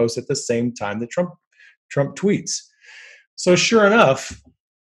when he posts at the same time that Trump tweets. So sure enough,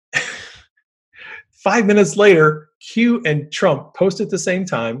 5 minutes later, Q and Trump post at the same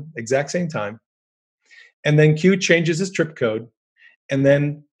time, exact same time. And then Q changes his trip code. And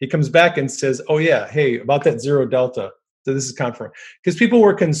then he comes back and says, oh yeah, hey, about that 0 delta. So this is confirmed. Because people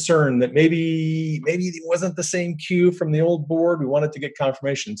were concerned that maybe it wasn't the same Q from the old board. We wanted to get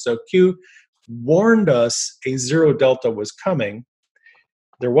confirmation. So Q warned us a 0 delta was coming.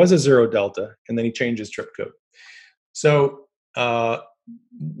 There was a 0 delta, and then he changed his trip code. So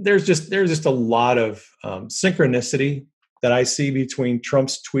there's just a lot of synchronicity that I see between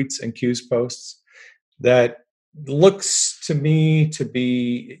Trump's tweets and Q's posts that looks to me to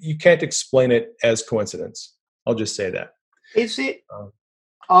be, you can't explain it as coincidence. I'll just say that. Is it,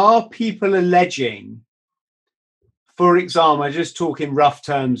 are people alleging, for example, I'm just talking rough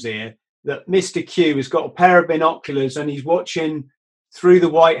terms here, that Mr. Q has got a pair of binoculars and he's watching through the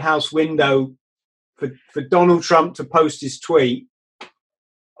White House window for Donald Trump to post his tweet,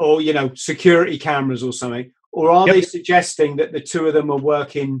 or, security cameras or something? Or are they suggesting that the two of them are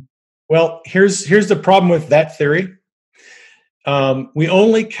working? Well, here's the problem with that theory. We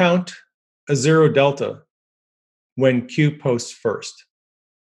only count a 0 delta when Q posts first,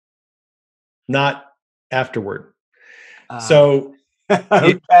 not afterward. So,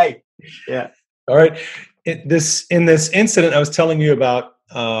 okay, yeah, all right. In this incident I was telling you about,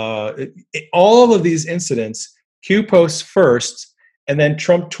 all of these incidents, Q posts first, and then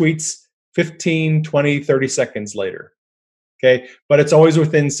Trump tweets 15, 20, 30 seconds later. Okay, but it's always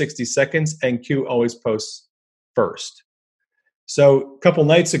within 60 seconds, and Q always posts first. So a couple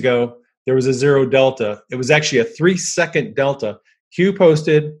nights ago, there was a 0 delta. It was actually a 3-second delta. Q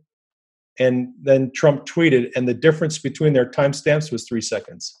posted, and then Trump tweeted, and the difference between their timestamps was 3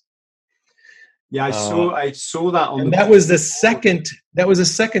 seconds. Yeah, I saw that on. And that was the second. That was the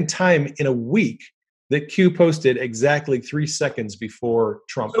second time in a week that Q posted exactly 3 seconds before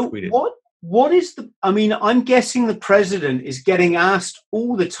Trump tweeted. What is the? I mean, I'm guessing the president is getting asked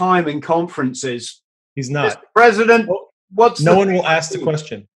all the time in conferences. He's not. Mr. President, no one will ask the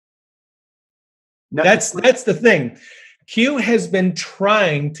question. No. That's the thing. Q has been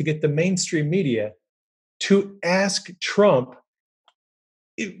trying to get the mainstream media to ask Trump,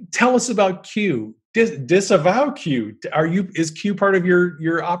 tell us about Q. Disavow Q. Is Q part of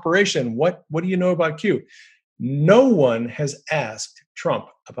your operation? What do you know about Q? No one has asked Trump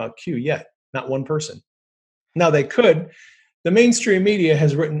about Q yet. Not one person. Now they could. The mainstream media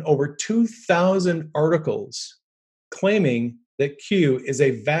has written over 2,000 articles claiming that Q is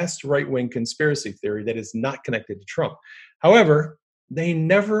a vast right-wing conspiracy theory that is not connected to Trump. However, they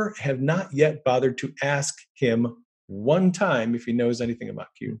have not yet bothered to ask him one time if he knows anything about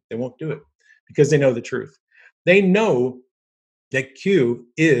Q. They won't do it because they know the truth. They know that Q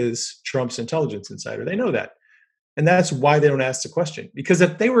is Trump's intelligence insider. They know that. And that's why they don't ask the question. Because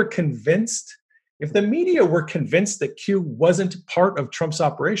if they were convinced, if the media were convinced that Q wasn't part of Trump's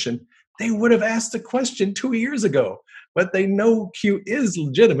operation, they would have asked the question 2 years ago. But they know Q is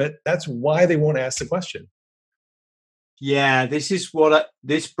legitimate. That's why they won't ask the question. Yeah, this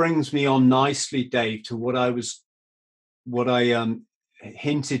brings me on nicely, Dave, to what I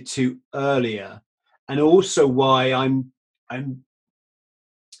hinted to earlier, and also why I'm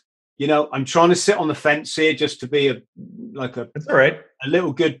trying to sit on the fence here just to be That's all right. A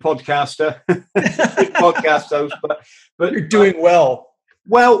little good podcaster, good podcast host, but you're doing well.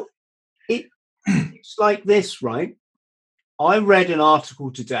 Well, it's like this, right? I read an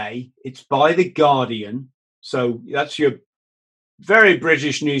article today. It's by The Guardian. So that's your very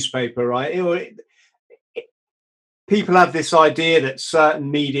British newspaper, right? People have this idea that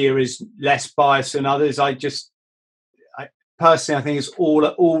certain media is less biased than others. I personally think it's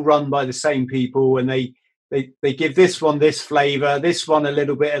all run by the same people, and they give this one this flavor, this one a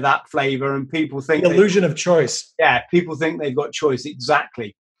little bit of that flavor, and people think the illusion of choice. Yeah, people think they've got choice,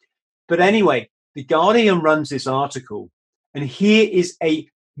 exactly. But anyway, The Guardian runs this article, and here is a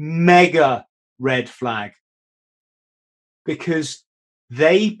mega red flag, because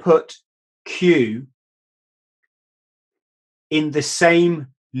they put Q in the same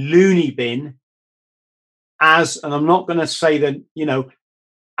loony bin as, and I'm not going to say that,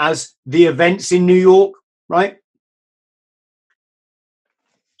 as the events in New York, right?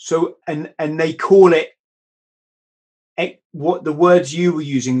 So, and they call it what the words you were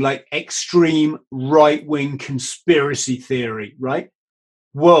using, like extreme right-wing conspiracy theory, right?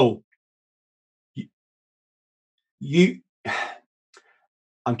 Whoa.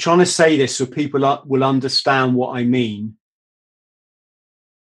 I'm trying to say this so people will understand what I mean.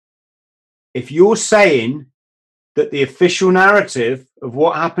 If you're saying that the official narrative of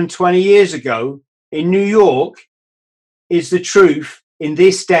what happened 20 years ago in New York is the truth in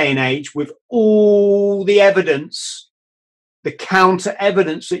this day and age, with all the evidence, the counter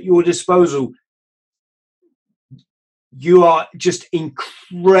evidence at your disposal, you are just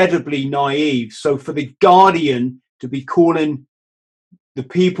incredibly naive. So for the Guardian to be calling the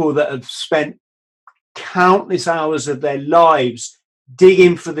people that have spent countless hours of their lives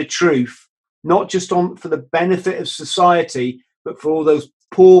digging for the truth, not just for the benefit of society, but for all those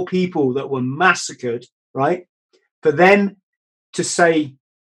poor people that were massacred, right? For them to say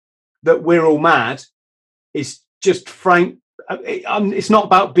that we're all mad is just frank. It's not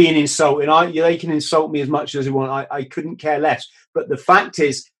about being insulting. They can insult me as much as they want. I couldn't care less. But the fact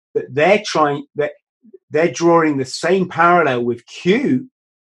is that they're drawing the same parallel with Q.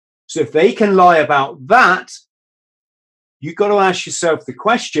 So if they can lie about that, you've got to ask yourself the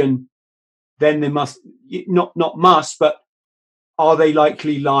question, then they must, not must, but are they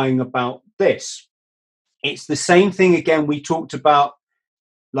likely lying about this? It's the same thing again we talked about,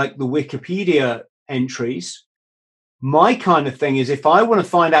 like the Wikipedia entries. My kind of thing is, if I want to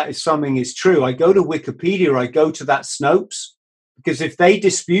find out if something is true, I go to Wikipedia, I go to that Snopes, because if they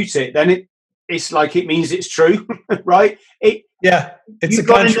dispute it, then it's like it means it's true, right? It's a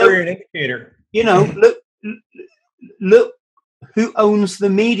contrarian indicator. Look who owns the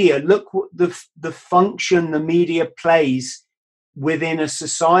media. Look what the function the media plays within a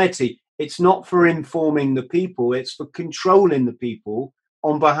society. It's not for informing the people; it's for controlling the people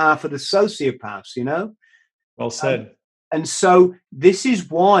on behalf of the sociopaths. Well said. And so this is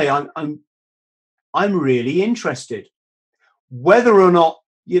why I'm really interested, whether or not,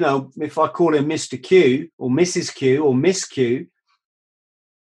 if I call him Mr. Q or Mrs. Q or Miss Q,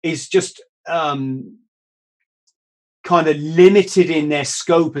 is just kind of limited in their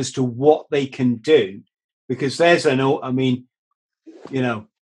scope as to what they can do, because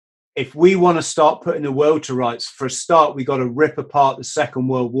if we want to start putting the world to rights, for a start, we got to rip apart the Second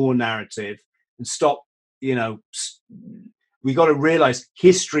World War narrative and stop. We got to realize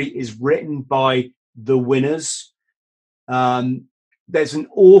history is written by the winners. There's an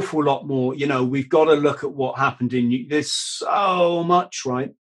awful lot more. We've got to look at what happened there's so much,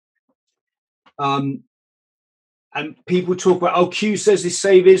 right? And people talk about, Q says they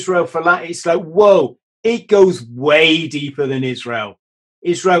save Israel for that. It's like, whoa, it goes way deeper than Israel.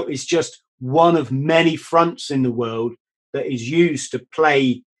 Israel is just one of many fronts in the world that is used to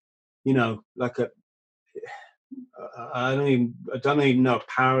play, like I don't even know a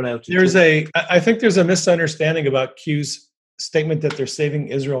parallel to. I think there's a misunderstanding about Q's statement that they're saving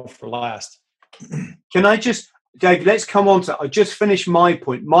Israel for last. Can I just, Dave, let's come on to, I just finished my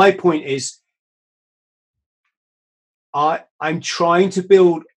point. My point is, I'm trying to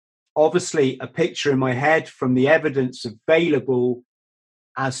build, obviously, a picture in my head from the evidence available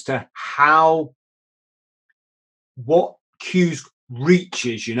as to what Q's reach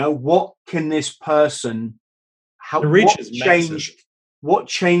is, what can this person, what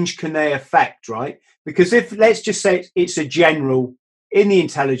change can they affect, right? Because if, let's just say it's a general in the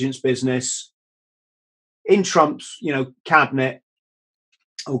intelligence business, in Trump's, cabinet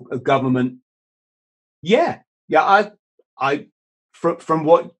or government, I from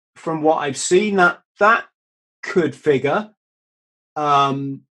what I've seen, that could figure.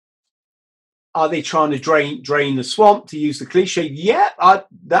 Are they trying to drain the swamp, to use the cliche?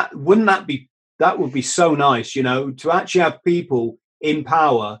 That would be so nice, to actually have people in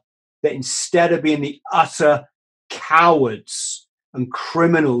power that, instead of being the utter cowards and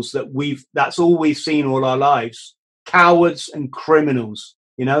criminals that's all we've seen all our lives, cowards and criminals,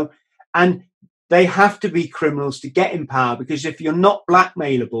 and they have to be criminals to get in power, because if you're not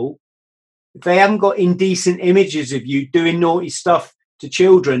blackmailable, if they haven't got indecent images of you doing naughty stuff to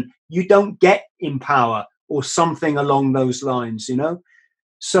children, you don't get in power, or something along those lines,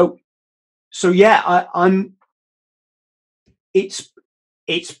 So it's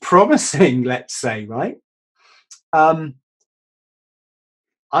promising, let's say, right? I'm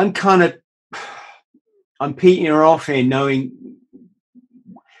peeing her off here, knowing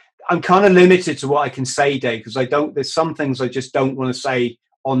I'm kind of limited to what I can say, Dave, because there's some things I just don't want to say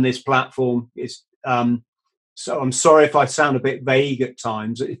on this platform. So I'm sorry if I sound a bit vague at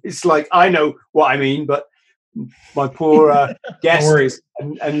times. It's like I know what I mean, but my poor guests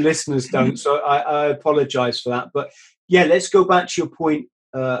and listeners don't. So I apologize for that. But yeah, let's go back to your point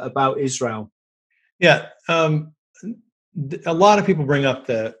about Israel. Yeah. A lot of people bring up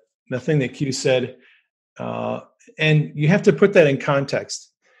the thing that Q said, and you have to put that in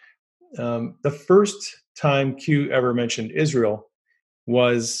context. The first time Q ever mentioned Israel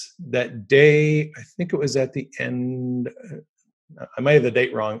was that day, I think it was at the end, I might have the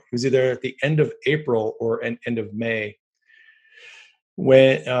date wrong. It was either at the end of April or end of May.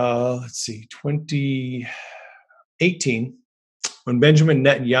 When, 2018, when Benjamin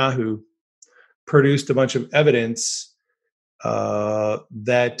Netanyahu produced a bunch of evidence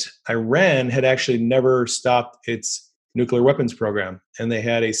that Iran had actually never stopped its nuclear weapons program. And they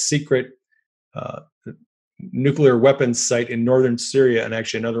had a secret nuclear weapons site in northern Syria and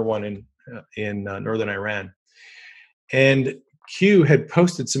actually another one in northern Iran. And Q had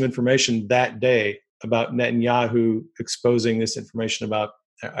posted some information that day about Netanyahu exposing this information about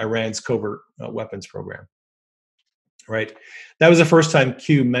Iran's covert weapons program. Right? That was the first time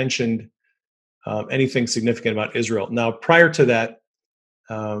Q mentioned anything significant about Israel. Now, prior to that,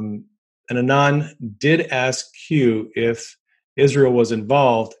 Anon did ask Q if Israel was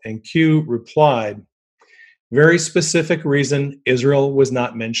involved, and Q replied, very specific reason, Israel was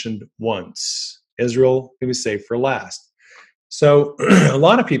not mentioned once. Israel, it was saved for last. So a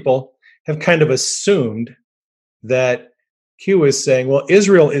lot of people have kind of assumed that Q is saying, well,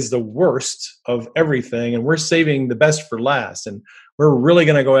 Israel is the worst of everything, and we're saving the best for last, and we're really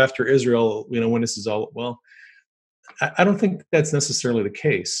going to go after Israel, when this is all. Well, I don't think that's necessarily the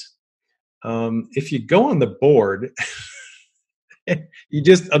case. If you go on the board, you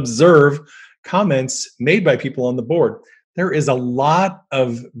just observe comments made by people on the board. There is a lot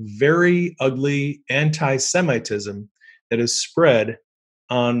of very ugly anti-Semitism that is spread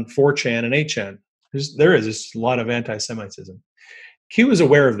on 4chan and 8chan. There is just a lot of anti-Semitism. Q is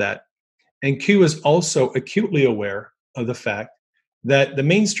aware of that. And Q is also acutely aware of the fact that the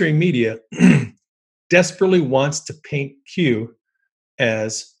mainstream media desperately wants to paint Q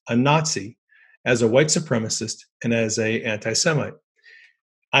as a Nazi, as a white supremacist, and as an anti-Semite.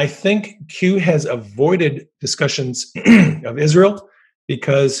 I think Q has avoided discussions of Israel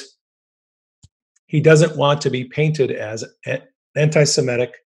because he doesn't want to be painted as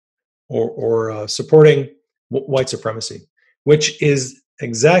anti-Semitic or supporting white supremacy, which is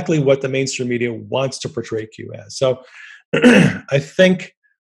exactly what the mainstream media wants to portray Q as. So I think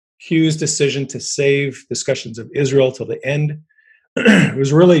Q's decision to save discussions of Israel till the end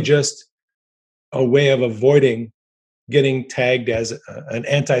was really just a way of avoiding getting tagged as an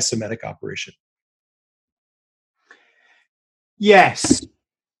anti-Semitic operation. Yes.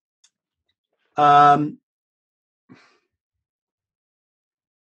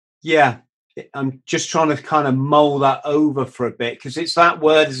 Yeah. I'm just trying to kind of mull that over for a bit, because it's that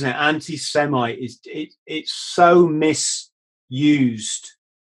word, isn't it? Anti-Semite it's so misused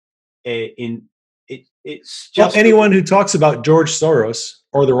it's just anyone who talks about George Soros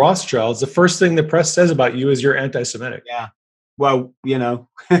or the Rothschilds, the first thing the press says about you is you're anti-Semitic. Yeah. Well, yeah.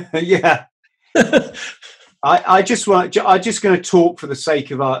 I'm just going to talk for the sake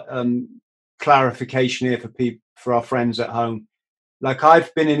of our clarification here for our friends at home. Like,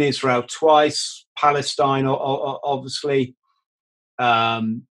 I've been in Israel twice, Palestine, obviously.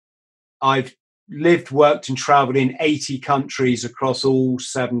 I've lived, worked, and traveled in 80 countries across all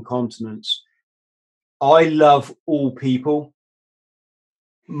 7 continents. I love all people.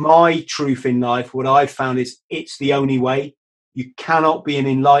 My truth in life, what I've found is it's the only way. You cannot be an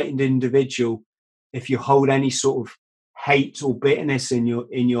enlightened individual if you hold any sort of hate or bitterness in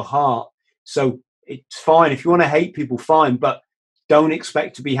your heart. So it's fine if you want to hate people, fine, but don't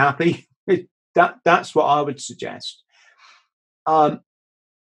expect to be happy. That's what I would suggest. I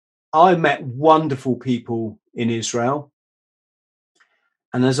met wonderful people in Israel,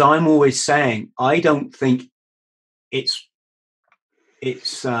 and as I'm always saying, I don't think it's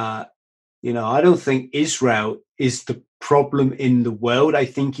I don't think Israel is the problem in the world. I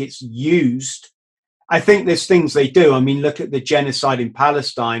think it's used. I think there's things they do. I mean, look at the genocide in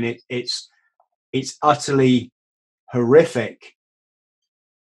Palestine. It's utterly horrific.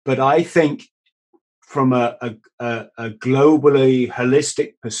 But I think from a globally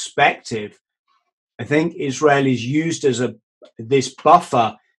holistic perspective, I think Israel is used as this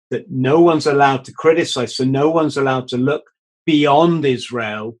buffer that no one's allowed to criticize. So no one's allowed to look beyond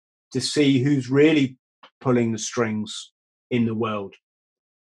Israel to see who's really pulling the strings in the world.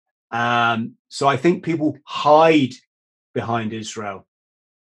 So I think people hide behind Israel.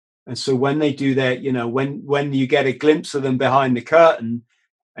 And so when they do their, when you get a glimpse of them behind the curtain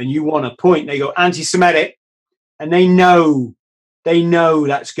and you want to point, they go anti-Semitic, and they know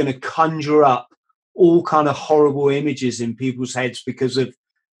that's going to conjure up all kind of horrible images in people's heads because of,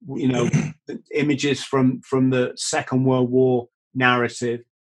 images from the Second World War narrative,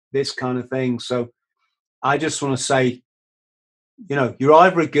 this kind of thing. So I just want to say, you're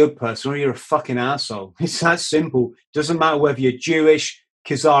either a good person or you're a fucking asshole. It's that simple. Doesn't matter whether you're Jewish,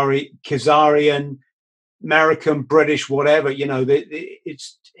 Khazarian, American, British, whatever.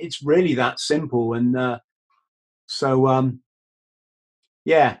 It's really that simple. And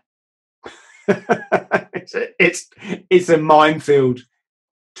yeah, it's a minefield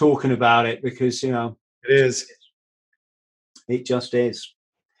talking about it because it is. It just is.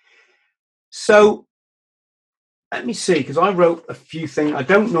 So let me see, because I wrote a few things. I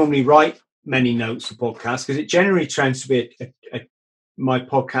don't normally write many notes for podcasts because it generally tends to be my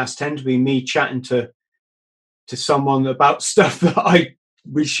podcasts tend to be me chatting to someone about stuff that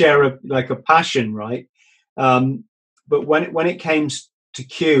we share a passion, right? But when it came to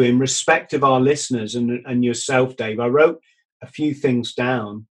Q, in respect of our listeners and yourself, Dave, I wrote a few things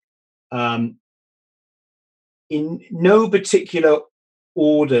down. In no particular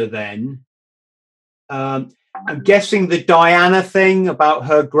order then. I'm guessing the Diana thing about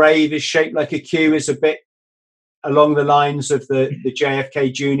her grave is shaped like a Q is a bit along the lines of the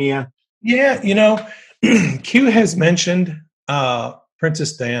JFK Jr. Yeah, Q has mentioned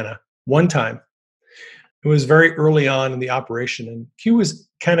Princess Diana one time. It was very early on in the operation, and Q was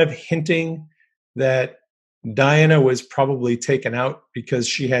kind of hinting that Diana was probably taken out because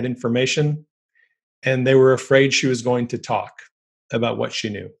she had information, and they were afraid she was going to talk about what she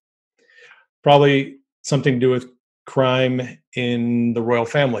knew. Probably something to do with crime in the royal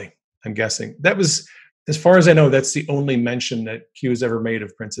family, I'm guessing. That was, as far as I know, that's the only mention that Q has ever made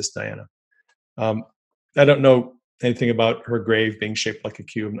of Princess Diana. I don't know anything about her grave being shaped like a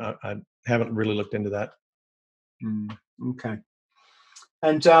Q. I haven't really looked into that. Okay.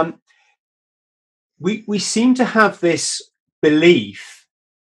 And we seem to have this belief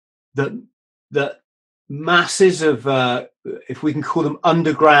that masses of, if we can call them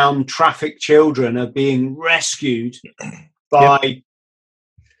underground trafficked children, are being rescued by.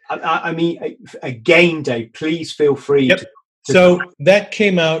 Yep. I mean, again, Dave, please feel free. Yep. So that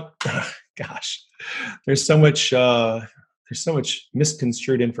came out. Gosh, there's so much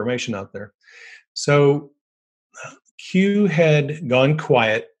misconstrued information out there. So Q had gone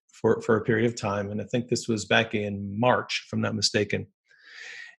quiet for a period of time, and I think this was back in March, if I'm not mistaken.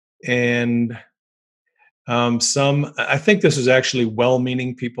 And I think this was actually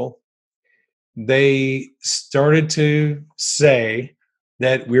well-meaning people. They started to say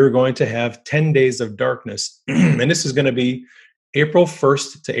that we were going to have 10 days of darkness, and this is going to be April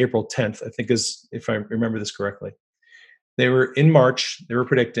 1st to April 10th, I think, is, if I remember this correctly. They were in March, they were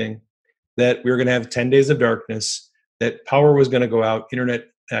predicting that we were going to have 10 days of darkness, that power was going to go out, internet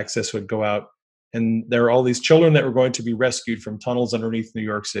access would go out, and there were all these children that were going to be rescued from tunnels underneath New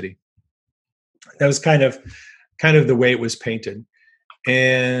York City. That was kind of the way it was painted.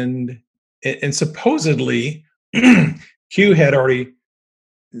 And supposedly Q had already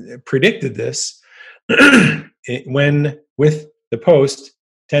predicted this when with the post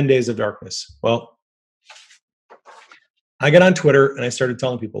 10 days of darkness. Well, I got on Twitter and I started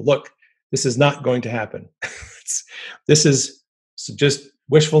telling people, look, this is not going to happen. This is just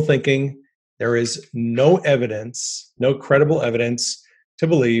wishful thinking. There is no evidence, no credible evidence to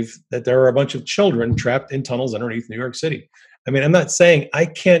believe that there are a bunch of children trapped in tunnels underneath New York City. I mean, I'm not saying I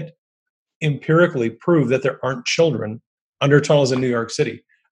can't empirically prove that there aren't children under tunnels in New York City,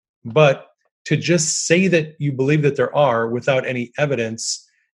 but to just say that you believe that there are without any evidence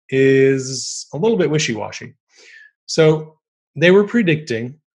is a little bit wishy-washy. So they were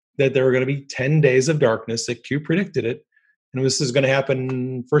predicting that there were going to be 10 days of darkness, that Q predicted it, and this is going to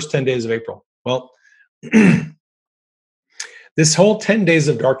happen first 10 days of April. Well, this whole 10 days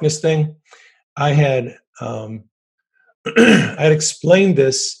of darkness thing, I had explained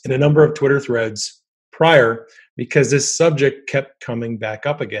this in a number of Twitter threads prior because this subject kept coming back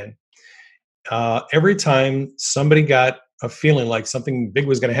up again. Every time somebody got a feeling like something big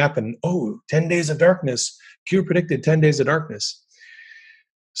was going to happen, 10 days of darkness, Q predicted 10 days of darkness.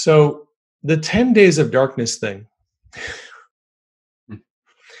 So the 10 days of darkness thing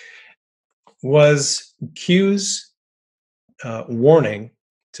was Q's warning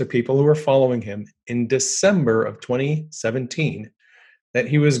to people who were following him in December of 2017 that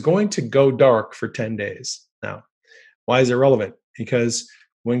he was going to go dark for 10 days. Now, why is it relevant? Because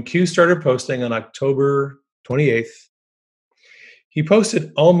when Q started posting on October 28th, He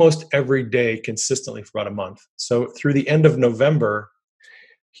posted almost every day consistently for about a month. So through the end of November,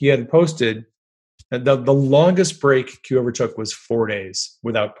 he had posted, the longest break Q ever took was 4 days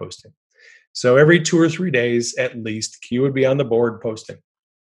without posting. So every 2 or 3 days at least, Q would be on the board posting.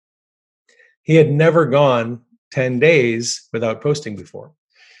 He had never gone 10 days without posting before.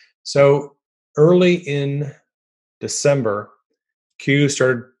 So early in December, Q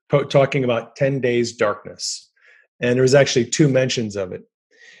started talking about 10 days darkness. And there was actually 2 mentions of it.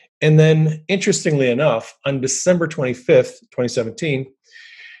 And then, interestingly enough, on December 25th, 2017,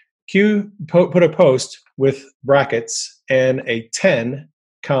 Q put a post with brackets and a 10,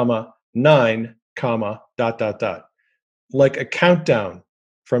 9, like a countdown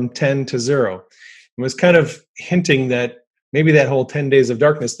from 10 to 0. It was kind of hinting that maybe that whole 10 days of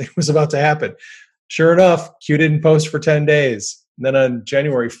darkness thing was about to happen. Sure enough, Q didn't post for 10 days. And then on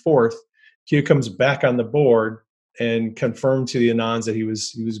January 4th, Q comes back on the board and confirmed to the Anons that he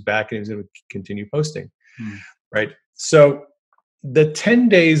was back and he was going to continue posting. Right? So the 10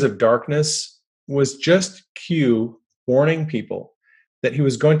 days of darkness was just Q warning people that he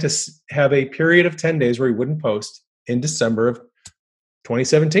was going to have a period of 10 days where he wouldn't post in December of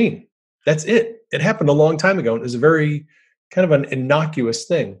 2017. That's it. It happened a long time ago. It was a very kind of an innocuous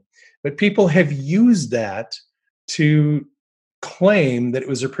thing. But people have used that to claim that it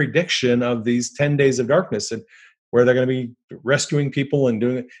was a prediction of these 10 days of darkness and where they're going to be rescuing people and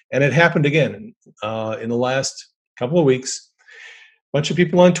doing it. And it happened again in the last couple of weeks. A bunch of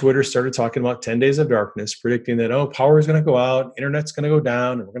people on Twitter started talking about 10 days of darkness, predicting that, power is going to go out, internet's going to go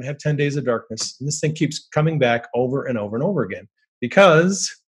down, and we're going to have 10 days of darkness. And this thing keeps coming back over and over and over again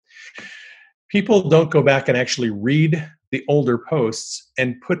because people don't go back and actually read the older posts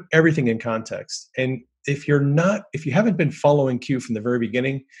and put everything in context. And if you haven't been following Q from the very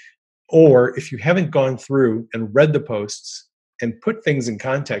beginning, or if you haven't gone through and read the posts and put things in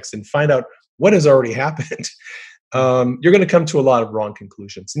context and find out what has already happened, you're going to come to a lot of wrong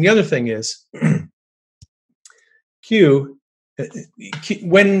conclusions. And the other thing is, Q,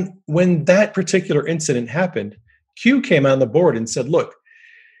 when that particular incident happened, Q came on the board and said, look,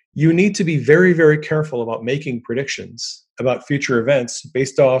 you need to be very, very careful about making predictions about future events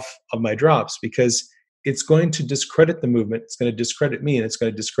based off of my drops, because it's going to discredit the movement, it's going to discredit me, and it's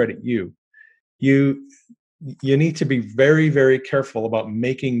going to discredit you. You need to be very, very careful about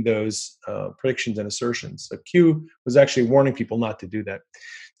making those predictions and assertions. So Q was actually warning people not to do that.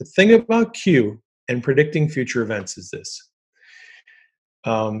 The thing about Q and predicting future events is this.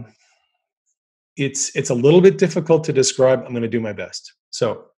 It's a little bit difficult to describe. I'm going to do my best.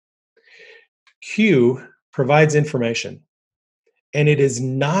 So Q provides information, and it is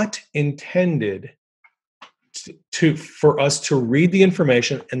not intended for us to read the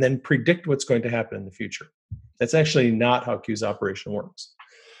information and then predict what's going to happen in the future. That's actually not how Q's operation works.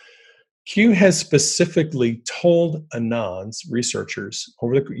 Q has specifically told Anons, researchers,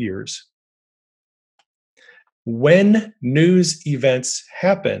 over the years, when news events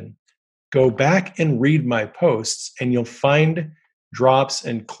happen, go back and read my posts, and you'll find drops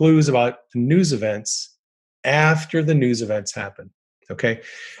and clues about news events after the news events happen. Okay.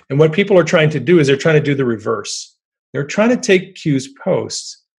 And what people are trying to do is they're trying to do the reverse. They're trying to take Q's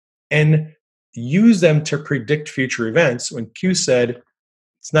posts and use them to predict future events when Q said,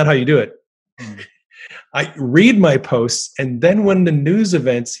 it's not how you do it. I read my posts, and then when the news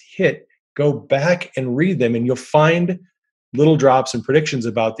events hit, go back and read them, and you'll find little drops and predictions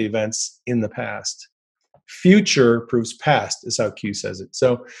about the events in the past. Future proves past is how Q says it.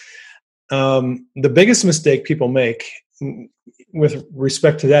 So the biggest mistake people make with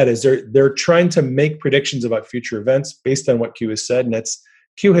respect to that is they're trying to make predictions about future events based on what Q has said, and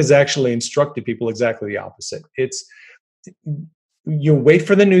Q has actually instructed people exactly the opposite. It's you wait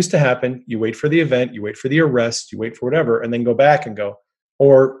for the news to happen, you wait for the event, you wait for the arrest, you wait for whatever, and then go back and go.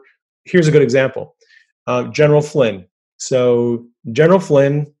 Or here's a good example: General Flynn. So General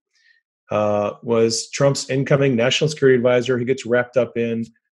Flynn was Trump's incoming national security advisor. He gets wrapped up in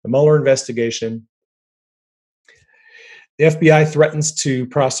the Mueller investigation. The FBI threatens to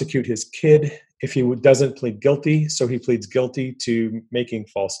prosecute his kid if he doesn't plead guilty. So he pleads guilty to making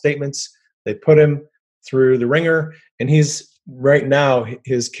false statements. They put him through the ringer, and right now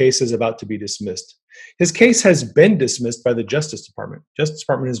his case is about to be dismissed. His case has been dismissed by the Justice Department. Justice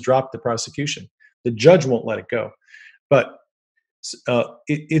Department has dropped the prosecution. The judge won't let it go. But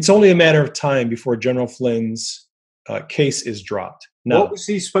it's only a matter of time before General Flynn's case is dropped. Now, what was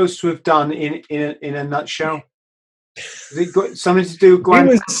he supposed to have done in a nutshell? Has it got something to do with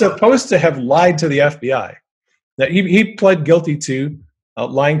Guantanamo? He was supposed to have lied to the FBI. Now, he pled guilty to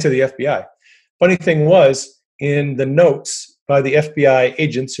lying to the FBI. Funny thing was, in the notes by the FBI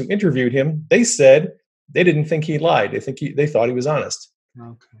agents who interviewed him, they said they didn't think he lied. They thought he was honest.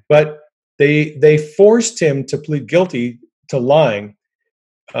 Okay. But they forced him to plead guilty to lying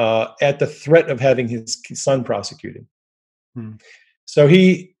at the threat of having his son prosecuted. So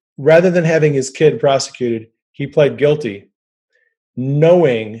he, rather than having his kid prosecuted, he pled guilty,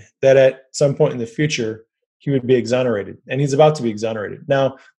 knowing that at some point in the future he would be exonerated, and he's about to be exonerated.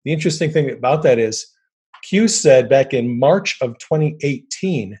 Now, the interesting thing about that is Q said back in March of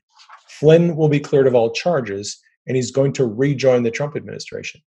 2018, Flynn will be cleared of all charges, and he's going to rejoin the Trump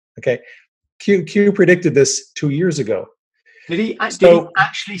administration. Okay, Q predicted this 2 years ago. Did he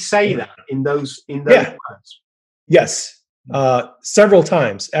actually say that in those words? Yes, several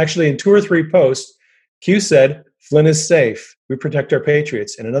times. Actually, in 2 or 3 posts, Q said, Flynn is safe. We protect our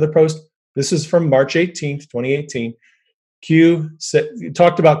patriots. In another post, this is from March 18th, 2018, Q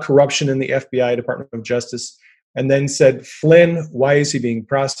talked about corruption in the FBI, Department of Justice, and then said, Flynn, why is he being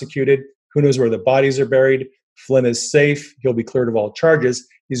prosecuted? Who knows where the bodies are buried? Flynn is safe. He'll be cleared of all charges.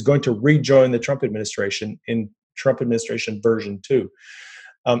 He's going to rejoin the Trump administration in Trump administration version 2.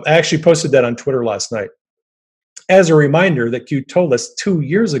 I actually posted that on Twitter last night. As a reminder that Q told us 2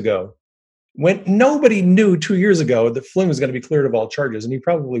 years ago, when nobody knew 2 years ago that Flynn was going to be cleared of all charges, and he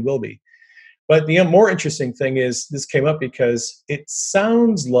probably will be. But the more interesting thing is this came up because it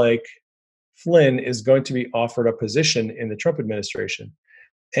sounds like Flynn is going to be offered a position in the Trump administration.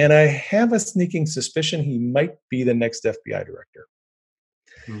 And I have a sneaking suspicion he might be the next FBI director.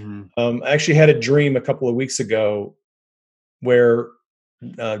 I actually had a dream a couple of weeks ago where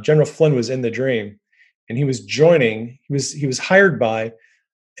General Flynn was in the dream, and he was hired by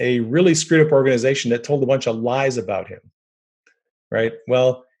a really screwed up organization that told a bunch of lies about him, right?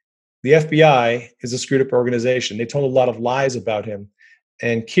 Well, the FBI is a screwed up organization. They told a lot of lies about him.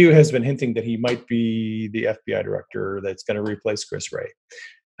 And Q has been hinting that he might be the FBI director that's going to replace Chris Wray.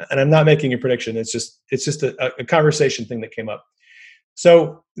 And I'm not making a prediction. It's just a conversation thing that came up.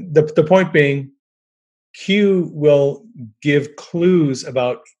 So the point being, Q will give clues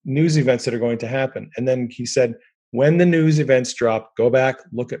about news events that are going to happen. And then he said, when the news events drop, go back,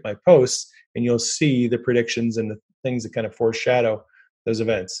 look at my posts, and you'll see the predictions and the things that kind of foreshadow those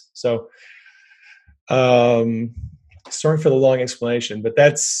events. So, sorry for the long explanation, but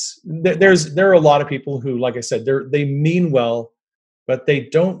there are a lot of people who, like I said, they mean well, but they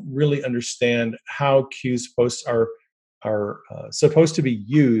don't really understand how Q's posts are supposed to be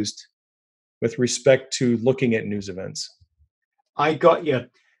used with respect to looking at news events. I got you.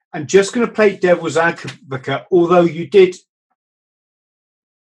 I'm just going to play devil's advocate, although you did,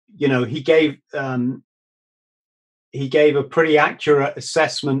 he gave a pretty accurate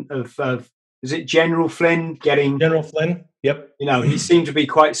assessment of is it General Flynn getting... General Flynn, yep. He seemed to be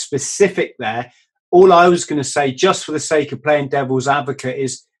quite specific there. All I was going to say, just for the sake of playing devil's advocate,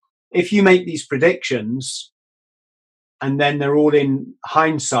 is if you make these predictions and then they're all in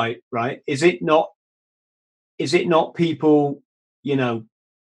hindsight, right? Is it not people,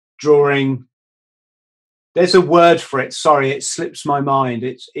 drawing... There's a word for it. Sorry, it slips my mind.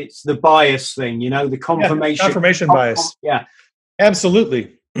 It's the bias thing, the confirmation. Confirmation bias. Yeah.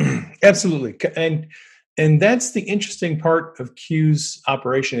 Absolutely. Absolutely. And that's the interesting part of Q's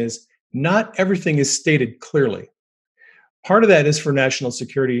operation is not everything is stated clearly. Part of that is for national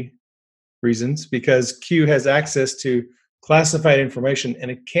security reasons, because Q has access to classified information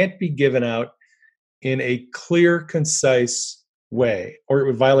and it can't be given out in a clear, concise way, or it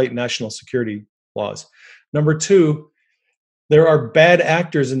would violate national security laws. Number 2, there are bad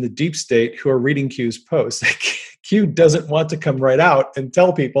actors in the deep state who are reading Q's posts. Q doesn't want to come right out and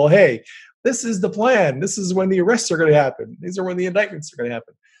tell people, hey, this is the plan. This is when the arrests are going to happen. These are when the indictments are going to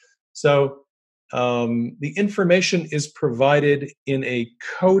happen. So the information is provided in a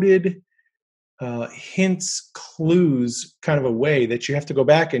coded hints, clues kind of a way that you have to go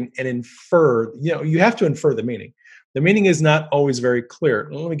back and infer. You have to infer the meaning. The meaning is not always very clear.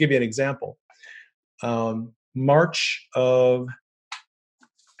 Let me give you an example. March of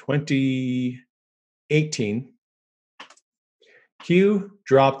 2018, Q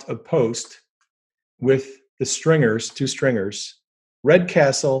dropped a post with the stringers, 2 stringers, Red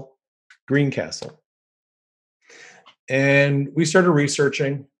Castle, Green Castle. And we started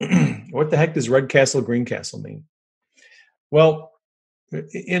researching, what the heck does Red Castle, Green Castle mean? Well,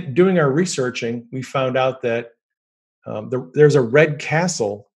 in doing our researching, we found out that there's a red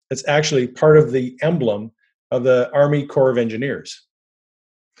castle that's actually part of the emblem of the Army Corps of Engineers.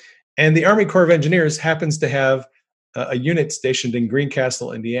 And the Army Corps of Engineers happens to have a unit stationed in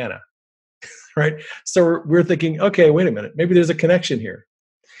Greencastle, Indiana, right? So we're thinking, okay, wait a minute, maybe there's a connection here.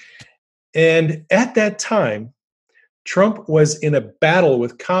 And at that time, Trump was in a battle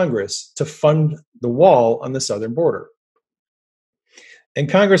with Congress to fund the wall on the southern border. And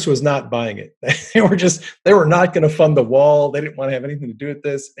Congress was not buying it. They were not going to fund the wall. They didn't want to have anything to do with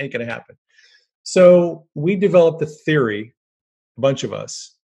this. Ain't going to happen. So we developed a theory, a bunch of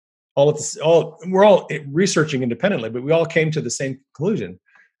us, we're all researching independently, but we all came to the same conclusion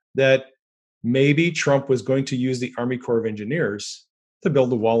that maybe Trump was going to use the Army Corps of Engineers to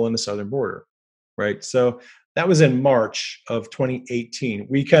build the wall on the southern border, right? So that was in March of 2018.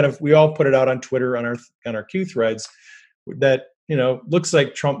 We all put it out on Twitter on our Q threads that, looks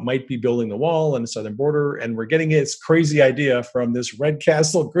like Trump might be building the wall on the southern border, and we're getting this crazy idea from this red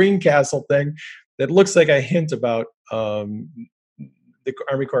castle, green castle thing that looks like a hint about the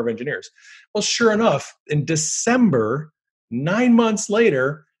Army Corps of Engineers. Well, sure enough, in December, 9 months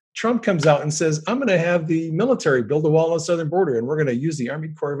later, Trump comes out and says, I'm going to have the military build a wall on the southern border, and we're going to use the Army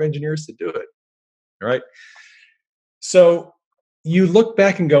Corps of Engineers to do it. All right. So you look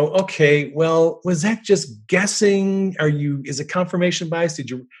back and go, okay, well, was that just guessing? Is it confirmation bias?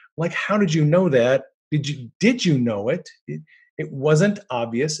 How did you know that? Did you know it? It wasn't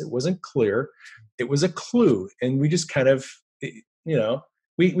obvious. It wasn't clear. It was a clue. And we just kind of,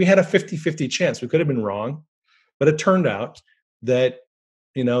 we had a 50-50 chance. We could have been wrong, but it turned out that,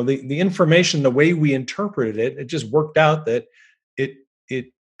 the information, the way we interpreted it, it just worked out that it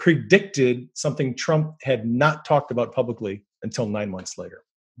predicted something Trump had not talked about publicly until 9 months later.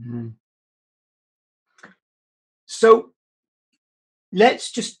 Mm-hmm. So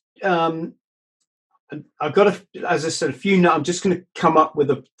let's just, I've got as I said, I'm just going to come up with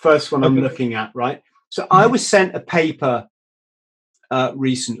the first one I'm looking at, right? So I was sent a paper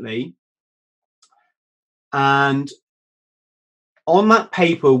recently, and on that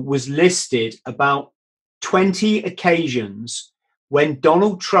paper was listed about 20 occasions when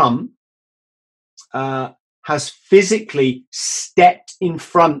Donald Trump has physically stepped in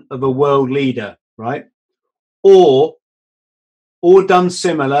front of a world leader, right? Or done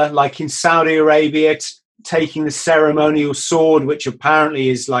similar, like in Saudi Arabia, taking the ceremonial sword, which apparently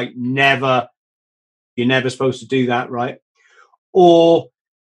is like you're never supposed to do that, right? Or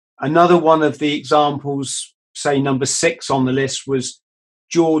another one of the examples, say number 6 on the list, was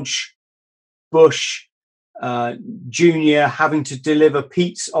George Bush Jr. having to deliver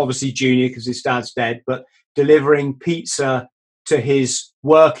pizza, obviously Jr. because his dad's dead, but delivering pizza to his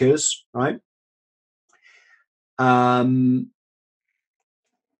workers, right? Another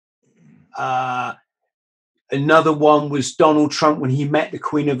one was Donald Trump when he met the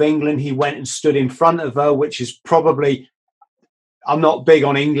Queen of England. He went and stood in front of her, which is probably, I'm not big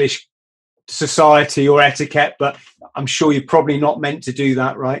on English society or etiquette, but I'm sure you're probably not meant to do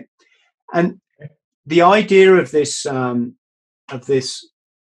that, right? And the idea of this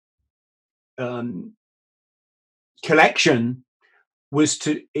collection was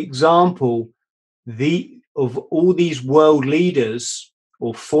to example of all these world leaders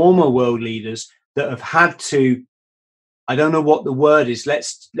or former world leaders that have had to, I don't know what the word is,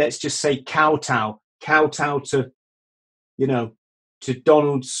 let's just say kowtow to, to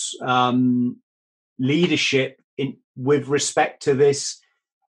Donald's leadership with respect to this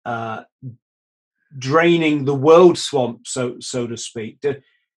draining the world swamp, so to speak.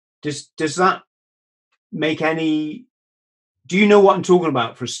 Does that make any? Do you know what I'm talking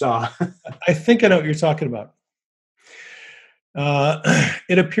about, for a start? I think I know what you're talking about.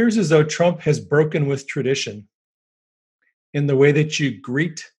 It appears as though Trump has broken with tradition in the way that you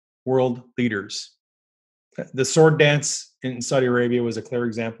greet world leaders. The sword dance in Saudi Arabia was a clear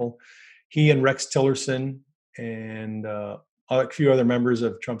example. He and Rex Tillerson and a few other members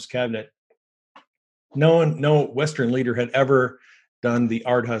of Trump's cabinet, no Western leader had ever done the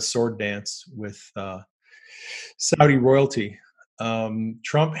Ardha sword dance with Saudi royalty.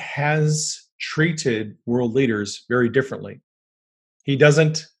 Trump has treated world leaders very differently. He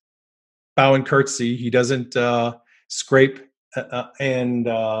doesn't bow and curtsy. He doesn't scrape and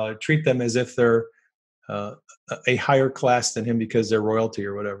treat them as if they're a higher class than him because they're royalty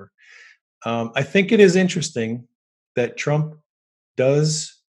or whatever. I think it is interesting that Trump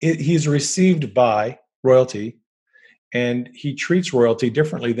he's received by royalty, and he treats royalty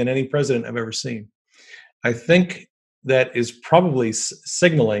differently than any president I've ever seen. I think that is probably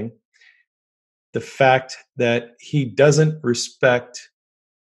signaling the fact that he doesn't respect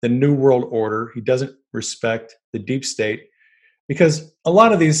the New World Order. He doesn't respect the deep state, because a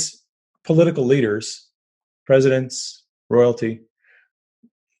lot of these political leaders, presidents, royalty,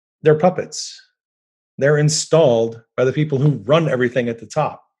 they're puppets. They're installed by the people who run everything at the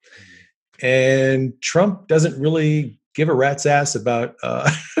top. And Trump doesn't really give a rat's ass about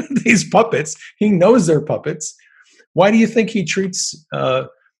these puppets. He knows they're puppets, Why do you think he treats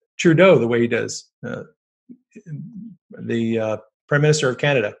Trudeau the way he does? The Prime Minister of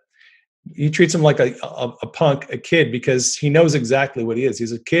Canada. He treats him like a punk, a kid, because he knows exactly what he is.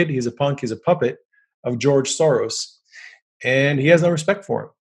 He's a kid, he's a punk, he's a puppet of George Soros, and he has no respect for him.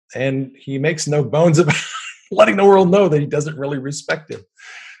 And he makes no bones about letting the world know that he doesn't really respect him.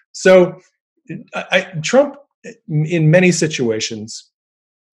 So Trump, in many situations,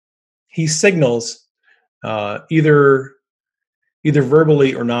 he signals either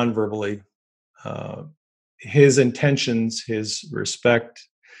verbally or non-verbally his intentions, his respect.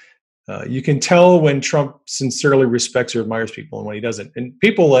 You can tell when Trump sincerely respects or admires people and when he doesn't. And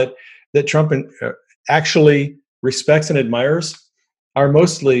people that Trump actually respects and admires are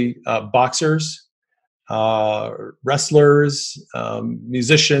mostly boxers, wrestlers,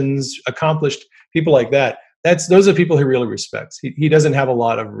 musicians, accomplished people like that. Those are people he really respects. He doesn't have a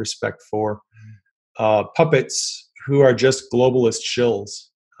lot of respect for puppets who are just globalist shills.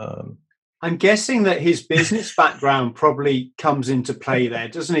 I'm guessing that his business background probably comes into play there,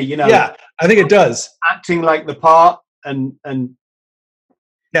 doesn't he? Yeah, I think it does. Acting like the part, and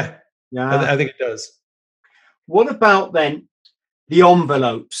yeah, I think it does. What about then the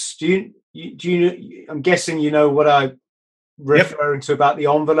envelopes? Do you? I'm guessing you know what I'm referring to about the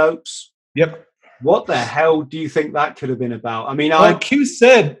envelopes. Yep. What the hell do you think that could have been about? I mean, Q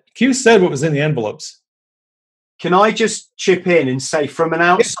said what was in the envelopes. Can I just chip in and say, from an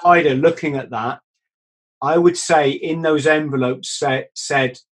outsider looking at that, I would say in those envelopes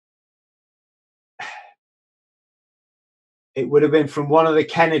said it would have been from one of the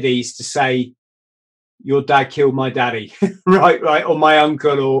Kennedys to say, "Your dad killed my daddy," right, or my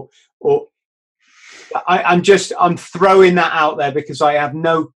uncle, or I'm throwing that out there because I have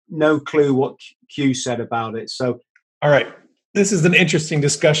no clue what Q said about it. So, all right, this is an interesting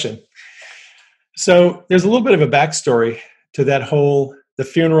discussion. So there's a little bit of a backstory to that the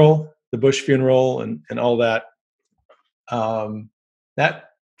funeral, the Bush funeral, and all that. That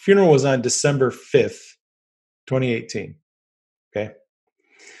funeral was on December 5th, 2018. Okay.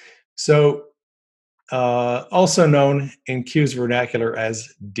 So also known in Q's vernacular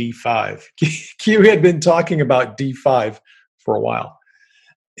as D5. Q had been talking about D5 for a while.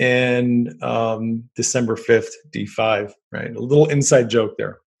 And December 5th, D5, right? A little inside joke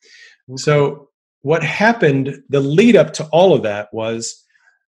there. Okay. So what happened, the lead up to all of that was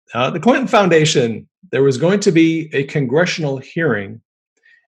the Clinton Foundation, there was going to be a congressional hearing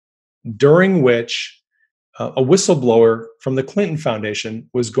during which a whistleblower from the Clinton Foundation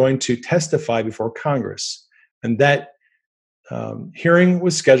was going to testify before Congress. And that hearing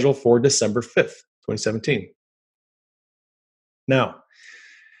was scheduled for December 5th, 2017. Now,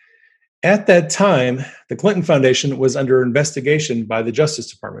 at that time, the Clinton Foundation was under investigation by the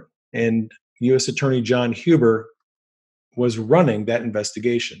Justice Department, and U.S. Attorney John Huber was running that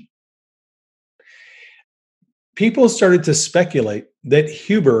investigation. People started to speculate that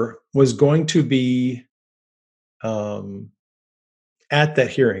Huber was going to be at that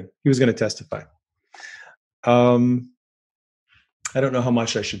hearing. He was going to testify. I don't know how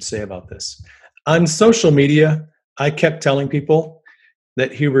much I should say about this. On social media, I kept telling people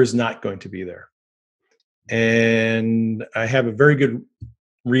that Huber is not going to be there. And I have a very good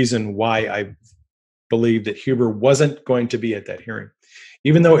reason why I believe that Huber wasn't going to be at that hearing.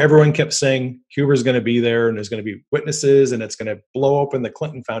 Even though everyone kept saying Huber's going to be there and there's going to be witnesses and it's going to blow open the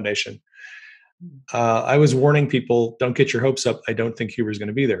Clinton Foundation, I was warning people, don't get your hopes up. I don't think Huber's going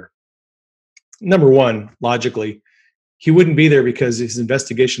to be there. Number one, logically, he wouldn't be there because his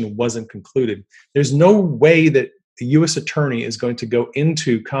investigation wasn't concluded. There's no way that the U.S. attorney is going to go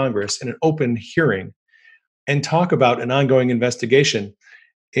into Congress in an open hearing and talk about an ongoing investigation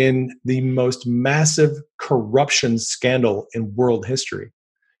in the most massive corruption scandal in world history.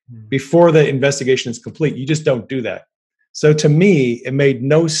 Before the investigation is complete, you just don't do that. So to me, it made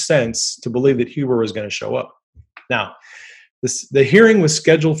no sense to believe that Huber was going to show up. Now, the hearing was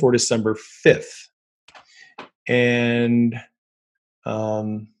scheduled for December 5th. And,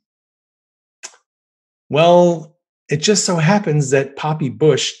 well, it just so happens that Poppy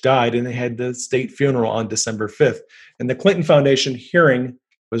Bush died and they had the state funeral on December 5th. And the Clinton Foundation hearing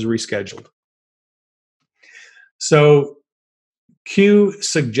was rescheduled. So Q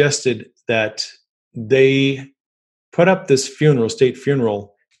suggested that they put up this funeral, state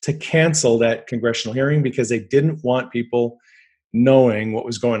funeral, to cancel that congressional hearing because they didn't want people knowing what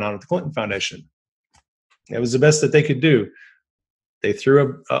was going on at the Clinton Foundation. It was the best that they could do. They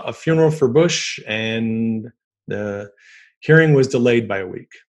threw a funeral for Bush, and the hearing was delayed by a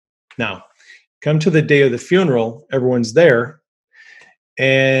week. Now, come to the day of the funeral, everyone's there,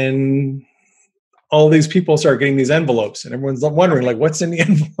 and all these people start getting these envelopes, and everyone's wondering, like, what's in the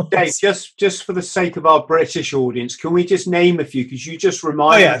envelopes? Dave, just for the sake of our British audience, can we just name a few? Because you just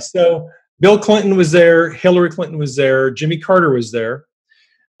reminded. Oh yeah. So Bill Clinton was there. Hillary Clinton was there. Jimmy Carter was there.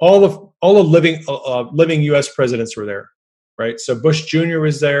 All the living U.S. presidents were there, right? So Bush Jr.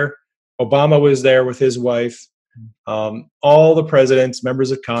 was there. Obama was there with his wife. All the presidents,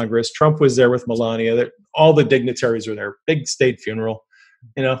 members of Congress. Trump was there with Melania. All the dignitaries were there. Big state funeral,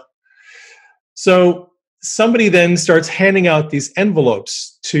 you know. So somebody then starts handing out these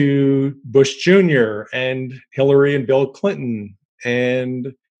envelopes to Bush Jr. and Hillary and Bill Clinton,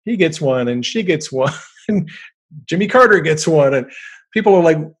 and he gets one, and she gets one, and Jimmy Carter gets one, and people are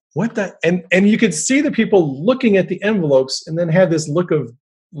like, what the? And you could see the people looking at the envelopes and then have this look of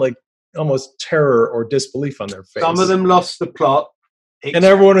like almost terror or disbelief on their face. Some of them lost the plot. And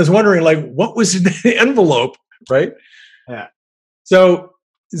everyone is wondering, like, what was in the envelope, right? Yeah. So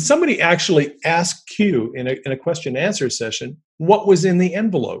somebody actually asked Q in a question and answer session, what was in the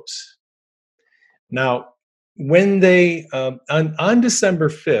envelopes? Now, when they, on December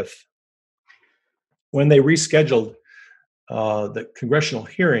 5th, when they rescheduled the congressional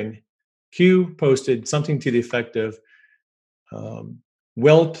hearing, Q posted something to the effect of,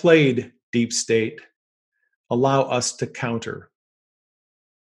 well played, deep state, allow us to counter.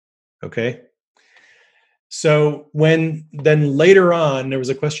 Okay. So when then later on, there was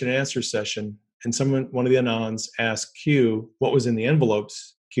a question and answer session, and one of the anons asked Q what was in the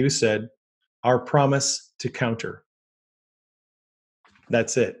envelopes. Q said, our promise to counter.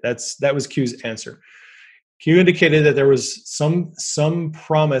 That's it. That was Q's answer. Q indicated that there was some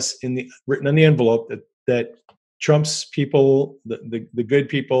promise written on the envelope that Trump's people, the good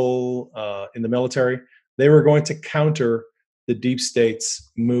people in the military, they were going to counter the deep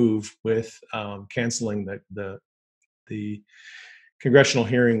state's move with canceling the congressional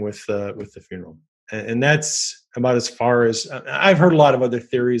hearing with the funeral, and that's about as far as I've heard. A lot of other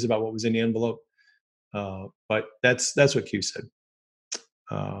theories about what was in the envelope, but that's what Q said.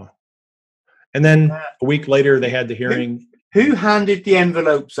 And then a week later, they had the hearing. Who handed the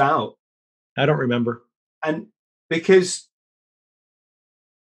envelopes out? I don't remember. And because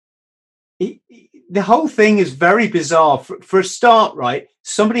the whole thing is very bizarre. For a start, right,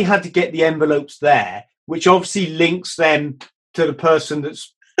 somebody had to get the envelopes there, which obviously links them to the person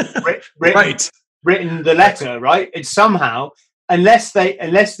that's written the letter, right? It's somehow, unless the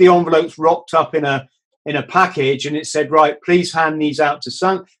envelopes rocked up in a package and it said, right, please hand these out to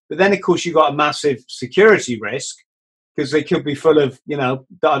some. But then, of course, you've got a massive security risk because they could be full of, I don't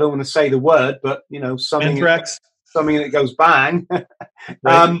want to say the word, but, something that goes bang.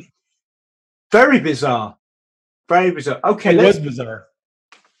 Right. Very bizarre. Very bizarre. Okay. It was bizarre.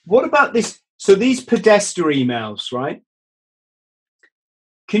 What about this? So these Podesta emails, right?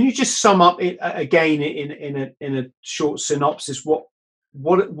 Can you just sum up it again in a short synopsis?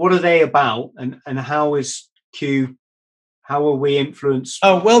 What are they about, and how is Q? How are we influenced?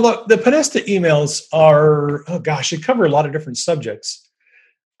 Oh well, the Podesta emails are they cover a lot of different subjects.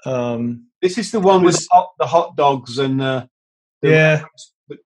 This is the one with the hot dogs and yeah.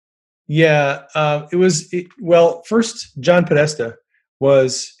 First, John Podesta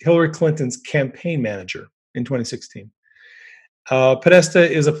was Hillary Clinton's campaign manager in 2016.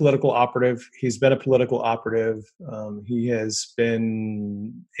 Podesta is a political operative. He's been a political operative. He has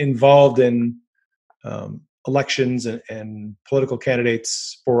been involved in elections and political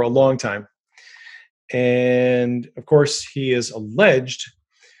candidates for a long time. And of course, he is alleged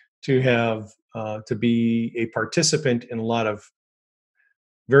to have to be a participant in a lot of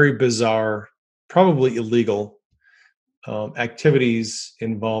very bizarre, probably illegal activities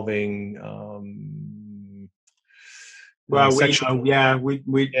involving. We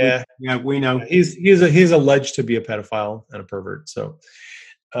know. He's alleged to be a pedophile and a pervert. So,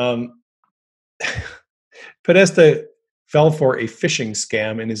 Podesta fell for a phishing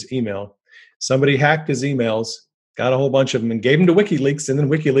scam in his email. Somebody hacked his emails, got a whole bunch of them, and gave them to WikiLeaks. And then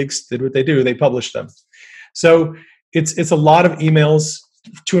WikiLeaks did what they do; they published them. So it's a lot of emails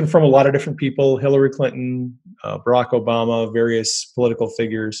to and from a lot of different people: Hillary Clinton, Barack Obama, various political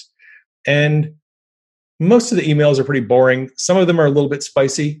figures, and most of the emails are pretty boring. Some of them are a little bit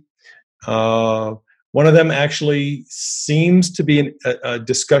spicy. One of them actually seems to be a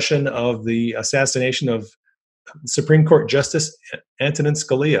discussion of the assassination of Supreme Court Justice Antonin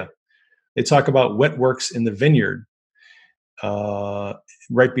Scalia. They talk about wet works in the vineyard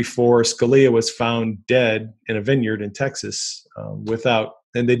right before Scalia was found dead in a vineyard in Texas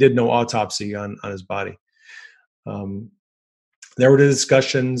and they did no autopsy on his body. There were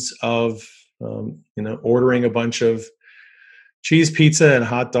discussions of ordering a bunch of cheese pizza and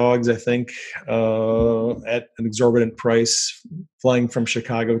hot dogs, I think, at an exorbitant price, flying from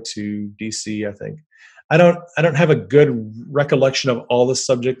Chicago to DC, I think. I don't have a good recollection of all the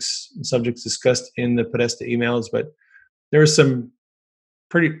subjects discussed in the Podesta emails, but there are some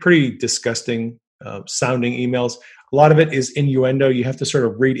pretty disgusting sounding emails. A lot of it is innuendo. You have to sort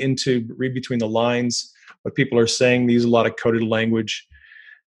of read between the lines what people are saying. They use a lot of coded language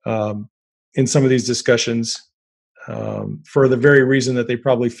in some of these discussions for the very reason that they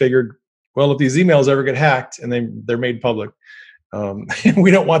probably figured, well, if these emails ever get hacked and they're made public,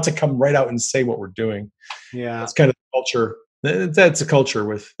 we don't want to come right out and say what we're doing. Yeah, it's kind of the culture. That's a culture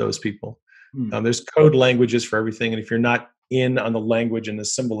with those people. There's code languages for everything, and if you're not in on the language and the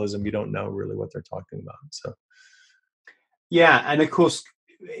symbolism, you don't know really what they're talking about. So, yeah, and of course,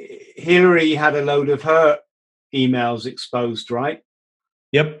 Hillary had a load of her emails exposed, right?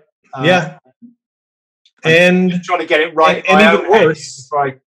 Yep. Yeah. And trying to get it right. And even worse.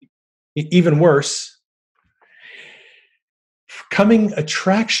 Right. Even worse. Coming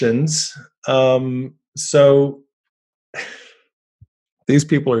attractions. So these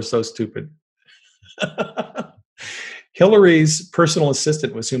people are so stupid. Hillary's personal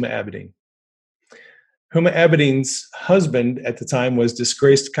assistant was Huma Abedin. Huma Abedin's husband at the time was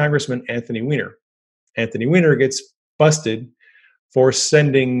disgraced Congressman Anthony Weiner. Anthony Weiner gets busted for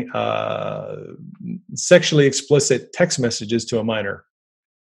sending sexually explicit text messages to a minor.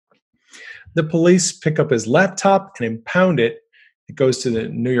 The police pick up his laptop and impound it. It goes to the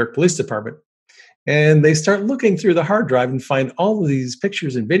New York Police Department. And they start looking through the hard drive and find all of these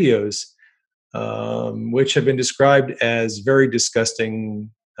pictures and videos, which have been described as very disgusting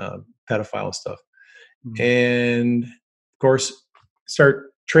pedophile stuff. Mm-hmm. And, of course,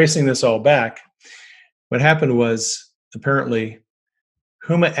 start tracing this all back. What happened was, apparently,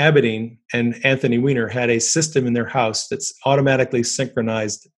 Huma Abedin and Anthony Weiner had a system in their house that's automatically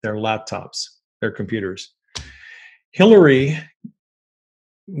synchronized their laptops, their computers. Hillary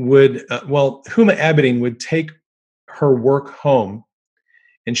Huma Abedin would take her work home,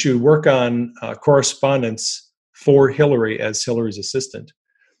 and she would work on correspondence for Hillary as Hillary's assistant.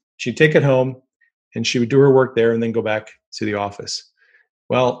 She'd take it home, and she would do her work there and then go back to the office.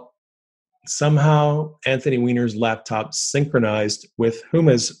 Well, somehow Anthony Weiner's laptop synchronized with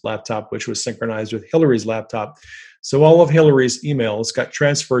Huma's laptop, which was synchronized with Hillary's laptop. So all of Hillary's emails got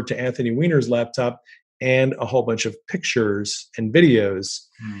transferred to Anthony Weiner's laptop, and a whole bunch of pictures and videos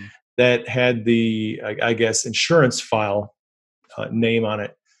that had the, I guess, insurance file name on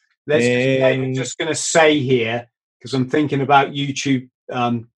it. I'm just going to say here, because I'm thinking about YouTube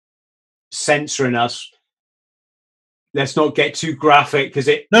censoring us. Let's not get too graphic, because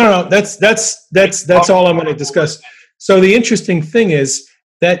it. No. That's all I'm going to discuss. So the interesting thing is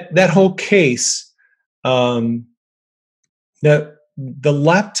that whole case, the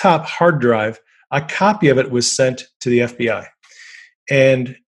laptop hard drive, a copy of it was sent to the FBI,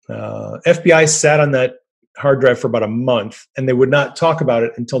 and FBI sat on that hard drive for about a month, and they would not talk about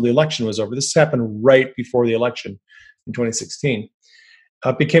it until the election was over. This happened right before the election in 2016.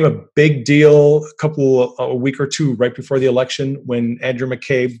 It became a big deal a week or two right before the election when Andrew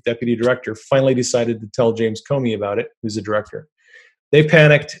McCabe, deputy director, finally decided to tell James Comey about it, who's the director. They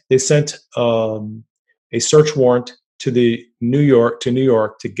panicked. They sent a search warrant to New York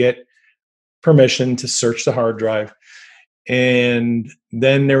to get permission to search the hard drive. And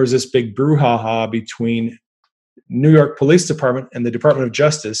then there was this big brouhaha between New York Police Department and the Department of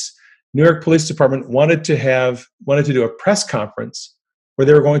Justice. New York Police Department wanted to do a press conference where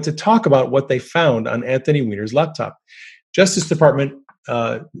they were going to talk about what they found on Anthony Weiner's laptop. Justice Department,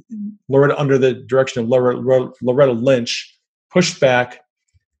 under the direction of Loretta Lynch, pushed back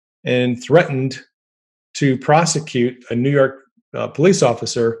and threatened to prosecute a New York police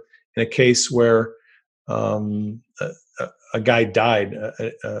officer in a case where a guy died,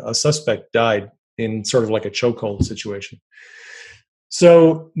 a suspect died in sort of like a chokehold situation.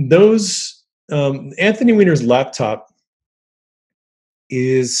 So those Anthony Weiner's laptop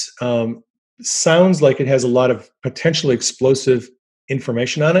sounds like it has a lot of potentially explosive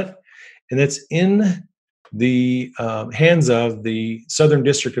information on it, and it's in the hands of the Southern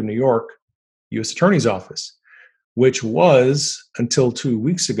District of New York U.S. Attorney's Office, which was, until 2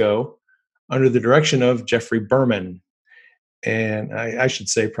 weeks ago, under the direction of Jeffrey Berman. And I should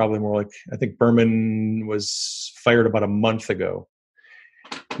say probably more like, I think Berman was fired about a month ago.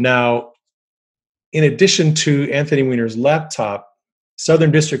 Now, in addition to Anthony Weiner's laptop,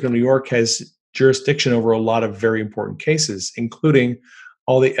 Southern District of New York has jurisdiction over a lot of very important cases, including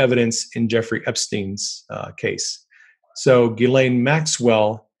all the evidence in Jeffrey Epstein's case. So Ghislaine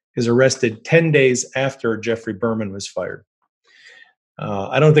Maxwell is arrested 10 days after Jeffrey Berman was fired.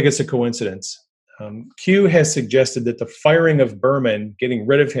 I don't think it's a coincidence. Q has suggested that the firing of Berman, getting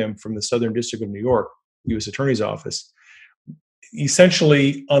rid of him from the Southern District of New York, U.S. Attorney's Office,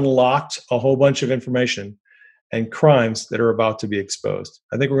 essentially unlocked a whole bunch of information and crimes that are about to be exposed.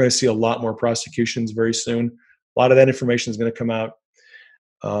 I think we're going to see a lot more prosecutions very soon. A lot of that information is going to come out.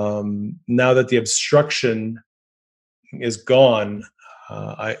 Now that the obstruction is gone,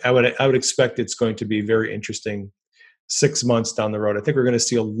 I would expect it's going to be very interesting 6 months down the road. I think we're going to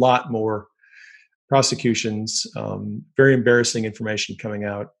see a lot more prosecutions, very embarrassing information coming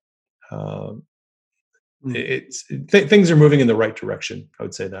out. Things are moving in the right direction. I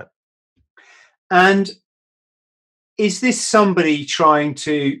would say that. And is this somebody trying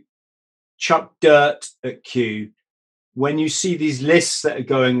to chuck dirt at Q? When you see these lists that are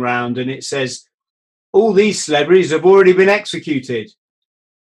going around and it says all these celebrities have already been executed,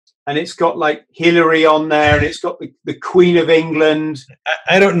 and it's got like Hillary on there, and it's got the Queen of England.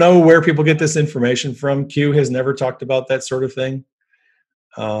 I don't know where people get this information from. Q has never talked about that sort of thing.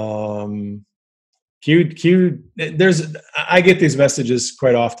 I get these messages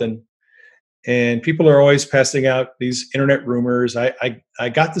quite often, and people are always passing out these internet rumors. I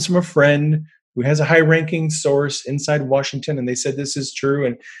got this from a friend who has a high-ranking source inside Washington, and they said this is true,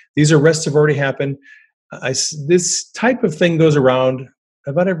 and these arrests have already happened. This type of thing goes around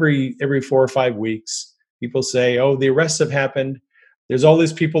about every 4 or 5 weeks. People say, "Oh, the arrests have happened. There's all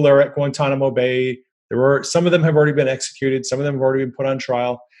these people that are at Guantanamo Bay. Some of them have already been executed. Some of them have already been put on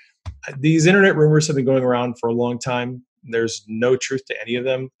trial." These internet rumors have been going around for a long time. There's no truth to any of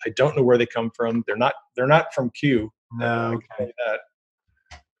them. I don't know where they come from. They're not from Q. No, okay.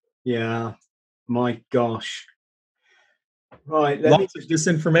 Yeah. My gosh. Right. Lots of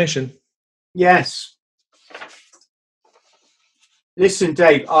disinformation. Yes. Listen,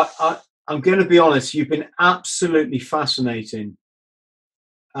 Dave, I'm going to be honest. You've been absolutely fascinating.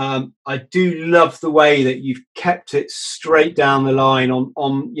 I do love the way that you've kept it straight down the line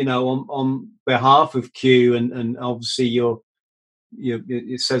on behalf of Q, and obviously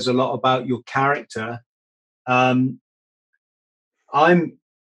it says a lot about your character. I'm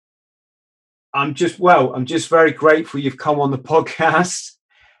just very grateful you've come on the podcast.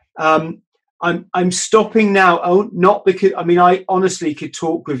 I'm stopping now, not because, I honestly could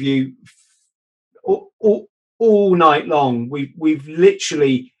talk with you all night long. We've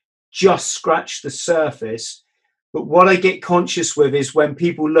literally just scratched the surface. But what I get conscious with is when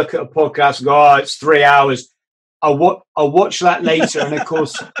people look at a podcast and go, "Oh, it's 3 hours." I'll watch that later. And of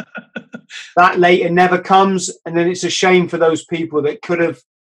course, that later never comes. And then it's a shame for those people that could have.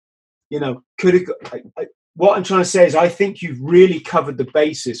 What I'm trying to say is, I think you've really covered the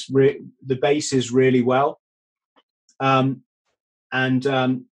bases really well, and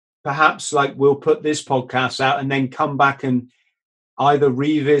perhaps we'll put this podcast out and then come back and either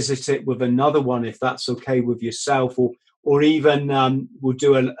revisit it with another one, if that's okay with yourself, or even we'll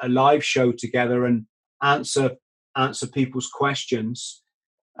do a live show together and answer people's questions.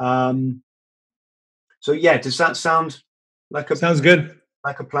 So yeah, does that sound like sounds good?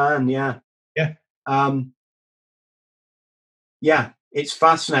 Like a plan, yeah. Yeah. Yeah, it's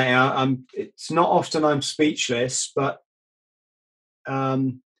fascinating. It's not often I'm speechless, but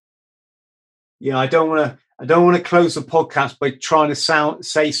I don't want to close the podcast by trying to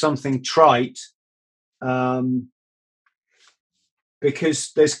say something trite,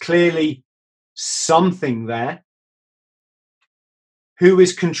 because there's clearly something there. Who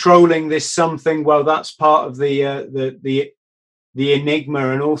is controlling this something? Well, that's part of the enigma,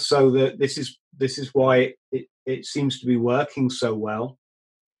 and also this is why it seems to be working so well.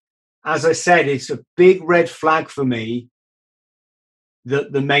 As I said, it's a big red flag for me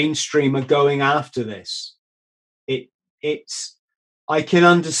that the mainstream are going after this. I can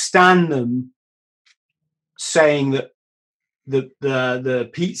understand them saying that the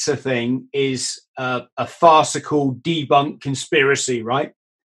pizza thing is a farcical debunked conspiracy, right?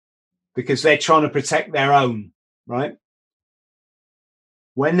 Because they're trying to protect their own, right?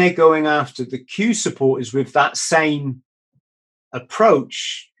 When they're going after the Q supporters with that same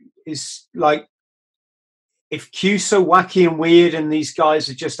approach, is like, if Q's so wacky and weird and these guys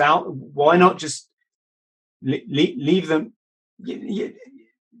are just out, why not just leave them?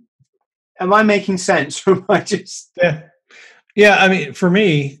 Am I making sense? Or am I just... Yeah. For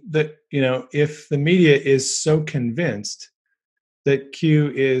me, that, if the media is so convinced that Q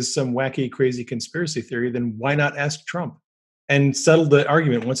is some wacky, crazy conspiracy theory, then why not ask Trump and settle the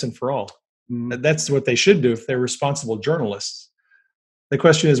argument once and for all? That's what they should do if they're responsible journalists. The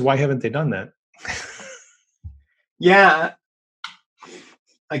question is, why haven't they done that? Yeah.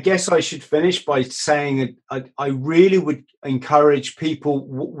 I guess I should finish by saying that I really would encourage people,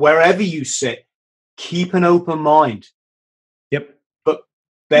 wherever you sit, keep an open mind. Yep. But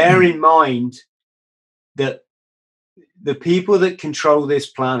bear in mind that the people that control this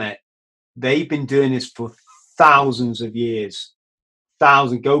planet, they've been doing this for thousands of years.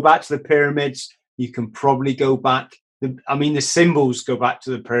 Go back to the pyramids. You can probably go back. The symbols go back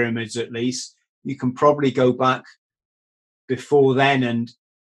to the pyramids at least. You can probably go back before then.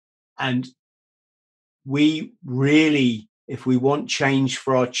 And we really, if we want change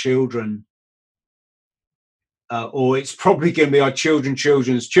for our children, or it's probably going to be our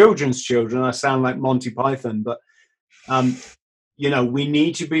children's children. I sound like Monty Python, but we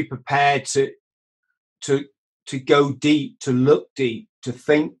need to be prepared to go deep, to look deep, to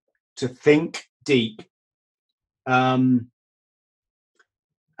think deep. And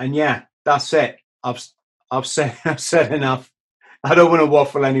yeah, that's it. I've said enough. I don't want to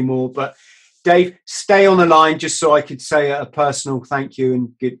waffle anymore, but Dave, stay on the line just so I could say a personal thank you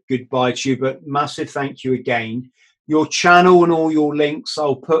and goodbye to you, but massive thank you again. Your channel and all your links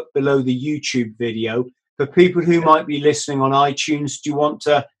I'll put below the YouTube video. For people who might be listening on iTunes, do you want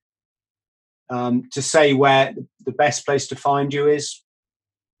to say where the best place to find you is?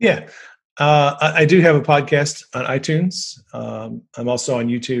 Yeah. I do have a podcast on iTunes. I'm also on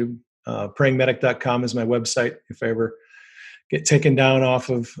YouTube. PrayingMedic.com is my website. If I ever get taken down off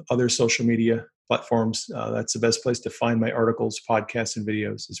of other social media platforms, that's the best place to find my articles, podcasts, and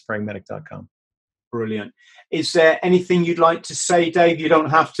videos is PrayingMedic.com. Brilliant. Is there anything you'd like to say, Dave? You don't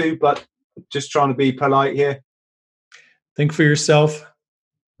have to, but just trying to be polite here. Think for yourself.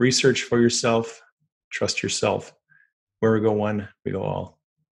 Research for yourself. Trust yourself. Where we go one, we go all.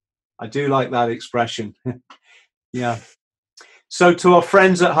 I do like that expression. Yeah. So to our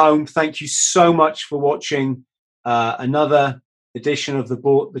friends at home, thank you so much for watching another edition of the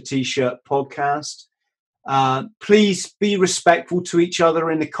Bought the T-Shirt podcast. Please be respectful to each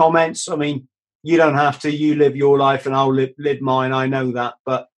other in the comments. I mean, you don't have to. You live your life and I'll live mine. I know that.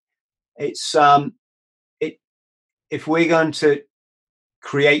 But it's if we're going to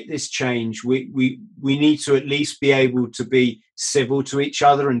create this change, we need to at least be able to be civil to each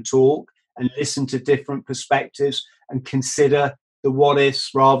other and talk and listen to different perspectives and consider the what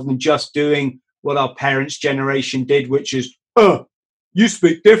ifs rather than just doing what our parents' generation did, which is, oh, you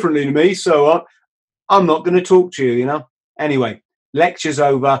speak differently to me, so I'm not going to talk to you, Anyway, lecture's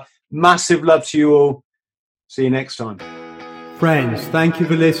over. Massive love to you all. See you next time. Friends, thank you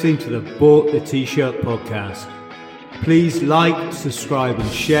for listening to the Bought the T-Shirt podcast. Please like, subscribe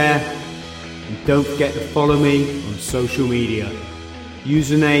and share. And don't forget to follow me on social media.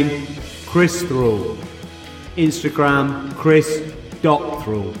 Username, Chris Thrall. Instagram,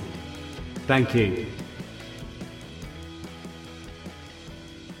 chris.thrall. Thank you.